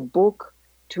 to a book,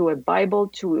 to a Bible,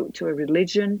 to a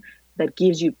religion that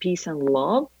gives you peace and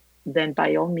love, then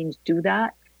by all means do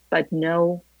that. But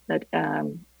know that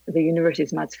the universe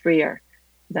is much freer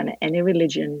than any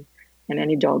religion and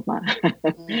any dogma.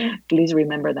 Please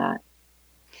remember that.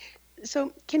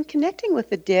 So can connecting with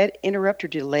the dead interrupt or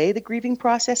delay the grieving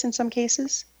process in some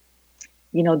cases?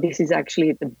 This is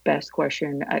actually the best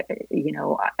question.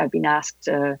 I've been asked,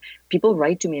 people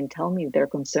write to me and tell me they're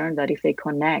concerned that if they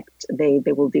connect, they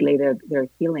will delay their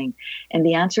healing. And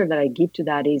the answer that I give to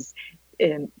that is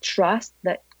trust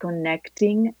that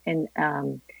connecting and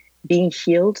being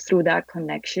healed through that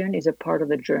connection is a part of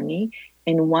the journey.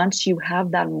 And once you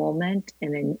have that moment,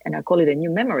 and I call it a new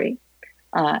memory,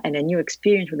 and a new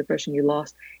experience with the person you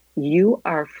lost, you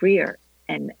are freer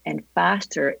and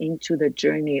faster into the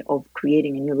journey of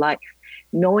creating a new life,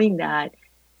 knowing that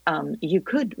you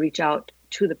could reach out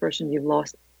to the person you've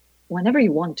lost whenever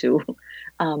you want to,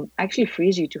 actually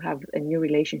frees you to have a new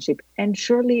relationship. And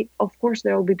surely, of course,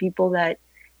 there will be people that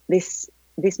this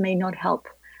may not help.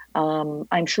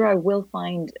 I'm sure I will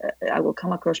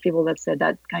come across people that said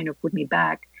that kind of put me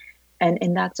back.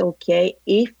 And that's okay.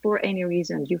 If for any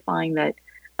reason you find that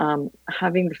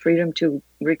having the freedom to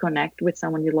reconnect with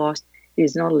someone you lost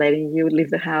is not letting you leave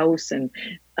the house and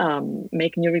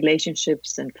make new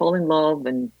relationships and fall in love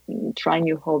and try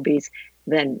new hobbies,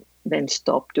 then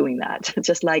stop doing that.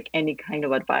 Just like any kind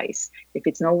of advice. If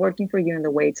it's not working for you in the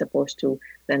way it's supposed to,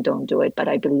 then don't do it. But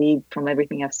I believe from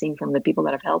everything I've seen from the people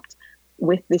that I've helped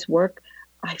with this work,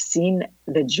 I've seen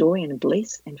the joy and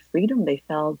bliss and freedom they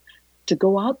felt to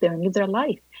go out there and live their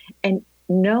life. And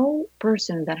no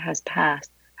person that has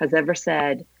passed has ever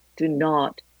said, do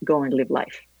not go and live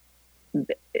life.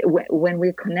 When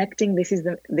we're connecting, this is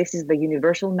the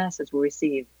universal message we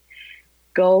receive.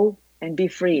 Go and be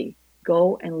free.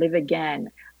 Go and live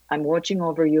again. I'm watching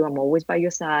over you. I'm always by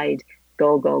your side.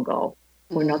 Go, go, go.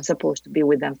 We're not supposed to be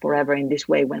with them forever in this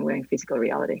way when we're in physical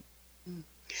reality.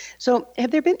 So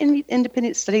have there been any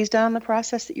independent studies done on the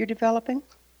process that you're developing?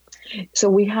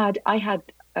 So I had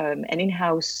an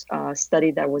in-house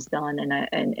study that was done,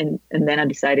 and then I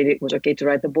decided it was okay to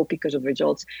write the book because of the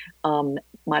results.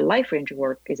 My life reentry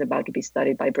work is about to be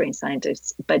studied by brain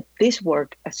scientists, but this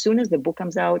work, as soon as the book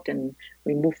comes out and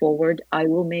we move forward, I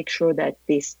will make sure that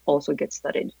this also gets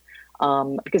studied,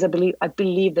 because I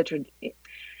believe that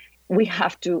we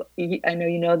have to. I know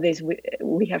you know this.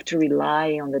 We have to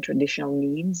rely on the traditional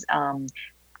means.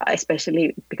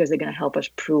 Especially because they're going to help us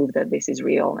prove that this is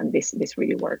real and this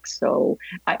really works. So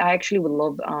I actually would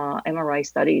love MRI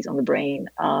studies on the brain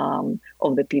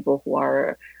of the people who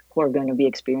are going to be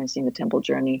experiencing the temple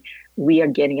journey. We are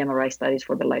getting MRI studies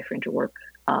for the life reentry work.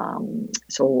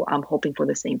 So I'm hoping for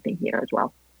the same thing here as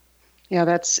well.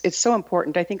 Yeah, it's so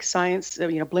important. I think science,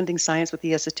 blending science with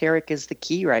the esoteric is the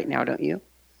key right now, don't you?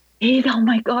 Oh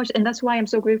my gosh. And that's why I'm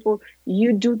so grateful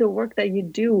you do the work that you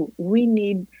do. We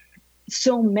need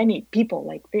so many people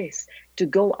like this to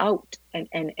go out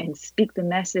and speak the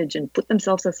message and put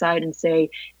themselves aside and say,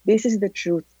 this is the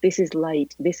truth, this is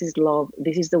light, this is love,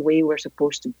 this is the way we're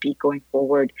supposed to be going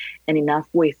forward, and enough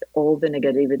with all the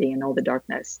negativity and all the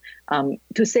darkness.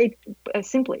 To say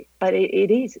simply, but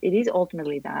it is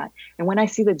ultimately that. And when I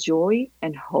see the joy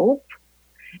and hope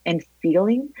and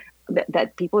feeling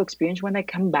that people experience when they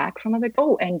come back from it, like,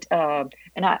 and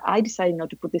I decided not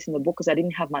to put this in the book because I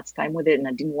didn't have much time with it, and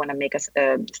I didn't want to make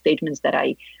statements that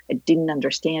I didn't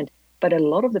understand. But a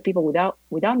lot of the people,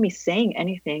 without me saying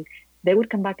anything, they would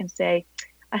come back and say,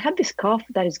 I had this cough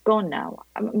that is gone now.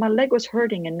 My leg was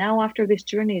hurting, and now after these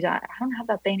journeys, I don't have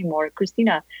that pain anymore.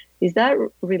 Christina, is that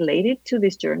related to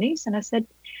these journeys? And I said,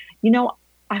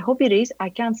 I hope it is. I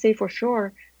can't say for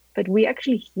sure. But we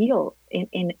actually heal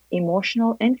in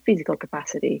emotional and physical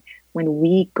capacity when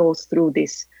we go through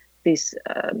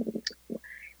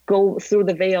go through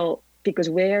the veil, because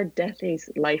where death is,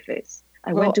 life is.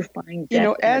 I went to find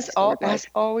death. As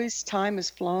always, time has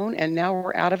flown, and now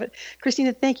we're out of it.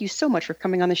 Christina, thank you so much for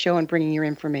coming on the show and bringing your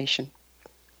information.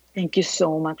 Thank you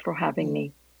so much for having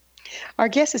me. Our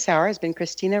guest this hour has been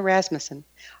Christina Rasmussen,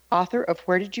 author of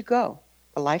Where Did You Go?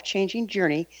 A life-changing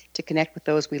journey to connect with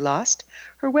those we lost.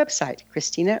 Her website,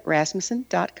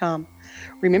 ChristinaRasmussen.com.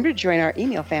 Remember to join our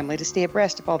email family to stay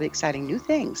abreast of all the exciting new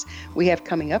things we have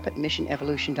coming up at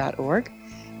missionevolution.org.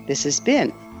 This has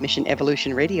been Mission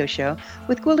Evolution Radio Show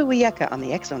with Gwilda Wiyaka on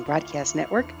the X Zone Broadcast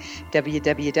Network,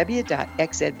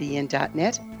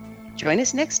 www.xzbn.net. Join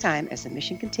us next time as the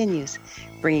mission continues,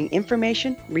 bringing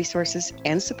information, resources,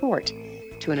 and support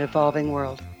to an evolving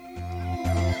world.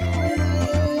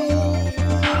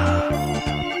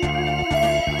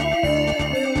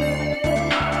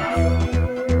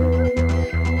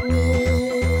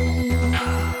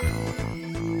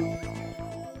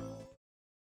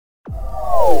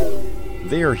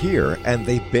 They are here, and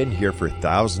they've been here for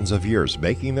thousands of years,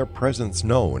 making their presence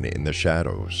known in the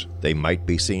shadows. They might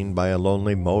be seen by a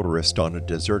lonely motorist on a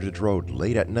deserted road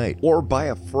late at night, or by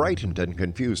a frightened and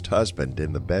confused husband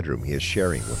in the bedroom he is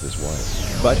sharing with his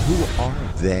wife. But who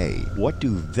are they? What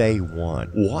do they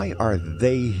want? Why are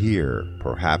they here?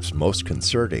 Perhaps most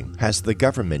concerning, has the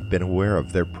government been aware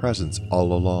of their presence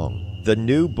all along? The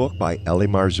new book by Ellie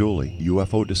Marzulli,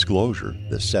 UFO Disclosure,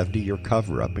 the 70-year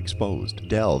cover-up exposed,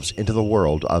 delves into the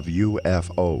world of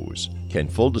UFOs. Can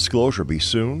full disclosure be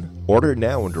soon? Order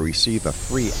now and receive a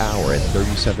free hour and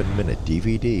 37-minute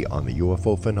DVD on the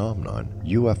UFO phenomenon.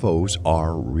 UFOs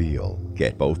are real.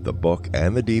 Get both the book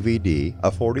and the DVD,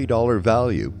 a $40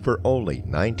 value, for only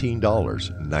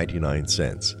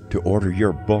 $19.99. To order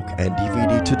your book and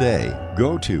DVD today,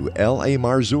 go to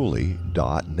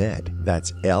lamarzulli.net.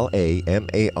 That's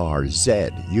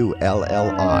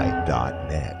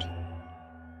LAMARZULLI.net.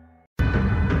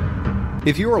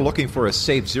 If you are looking for a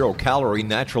safe, zero-calorie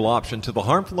natural option to the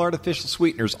harmful artificial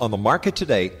sweeteners on the market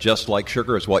today, Just Like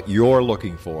Sugar is what you're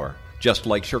looking for. Just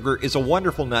Like Sugar is a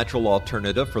wonderful natural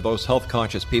alternative for those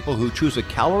health-conscious people who choose a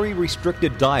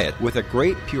calorie-restricted diet with a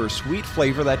great, pure, sweet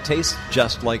flavor that tastes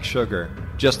just like sugar.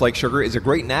 Just Like Sugar is a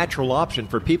great natural option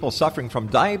for people suffering from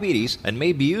diabetes and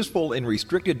may be useful in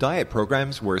restricted diet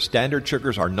programs where standard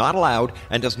sugars are not allowed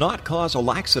and does not cause a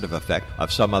laxative effect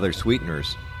of some other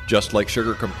sweeteners. Just Like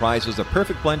Sugar comprises a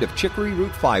perfect blend of chicory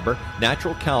root fiber,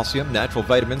 natural calcium, natural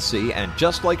vitamin C, and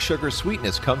Just Like Sugar's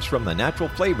sweetness comes from the natural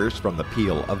flavors from the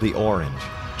peel of the orange.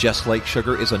 Just Like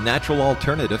Sugar is a natural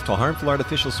alternative to harmful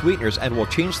artificial sweeteners and will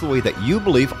change the way that you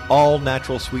believe all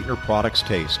natural sweetener products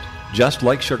taste. Just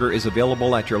Like Sugar is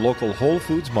available at your local Whole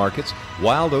Foods markets,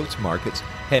 Wild Oats markets,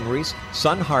 Henry's,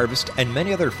 Sun Harvest, and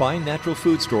many other fine natural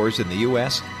food stores in the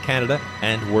U.S., Canada,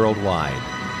 and worldwide.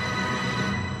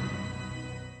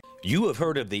 You have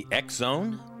heard of the X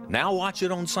Zone? Now watch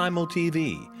it on Simul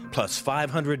TV, plus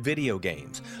 500 video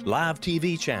games, live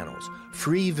TV channels,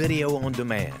 free video on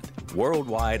demand,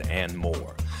 worldwide, and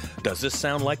more. Does this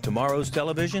sound like tomorrow's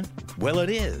television? Well, it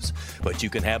is, but you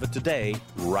can have it today,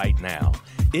 right now.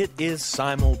 It is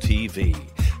Simul TV.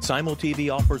 Simul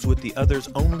TV offers what the others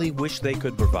only wish they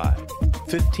could provide.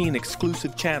 15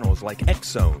 exclusive channels like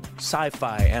X-Zone,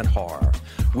 Sci-Fi, and Horror.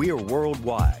 We are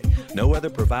worldwide. No other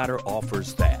provider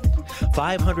offers that.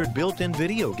 500 built-in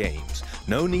video games.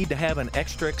 No need to have an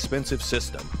extra expensive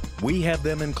system. We have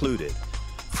them included.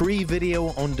 Free video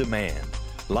on demand.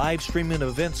 Live streaming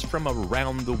events from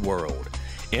around the world.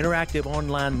 Interactive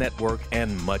online network,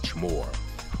 and much more.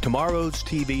 Tomorrow's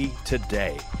TV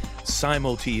today.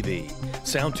 Simul TV.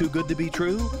 Sound too good to be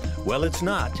true? Well, it's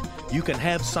not. You can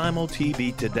have Simul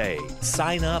TV today.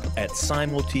 Sign up at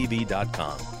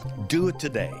simultv.com. Do it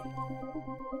today.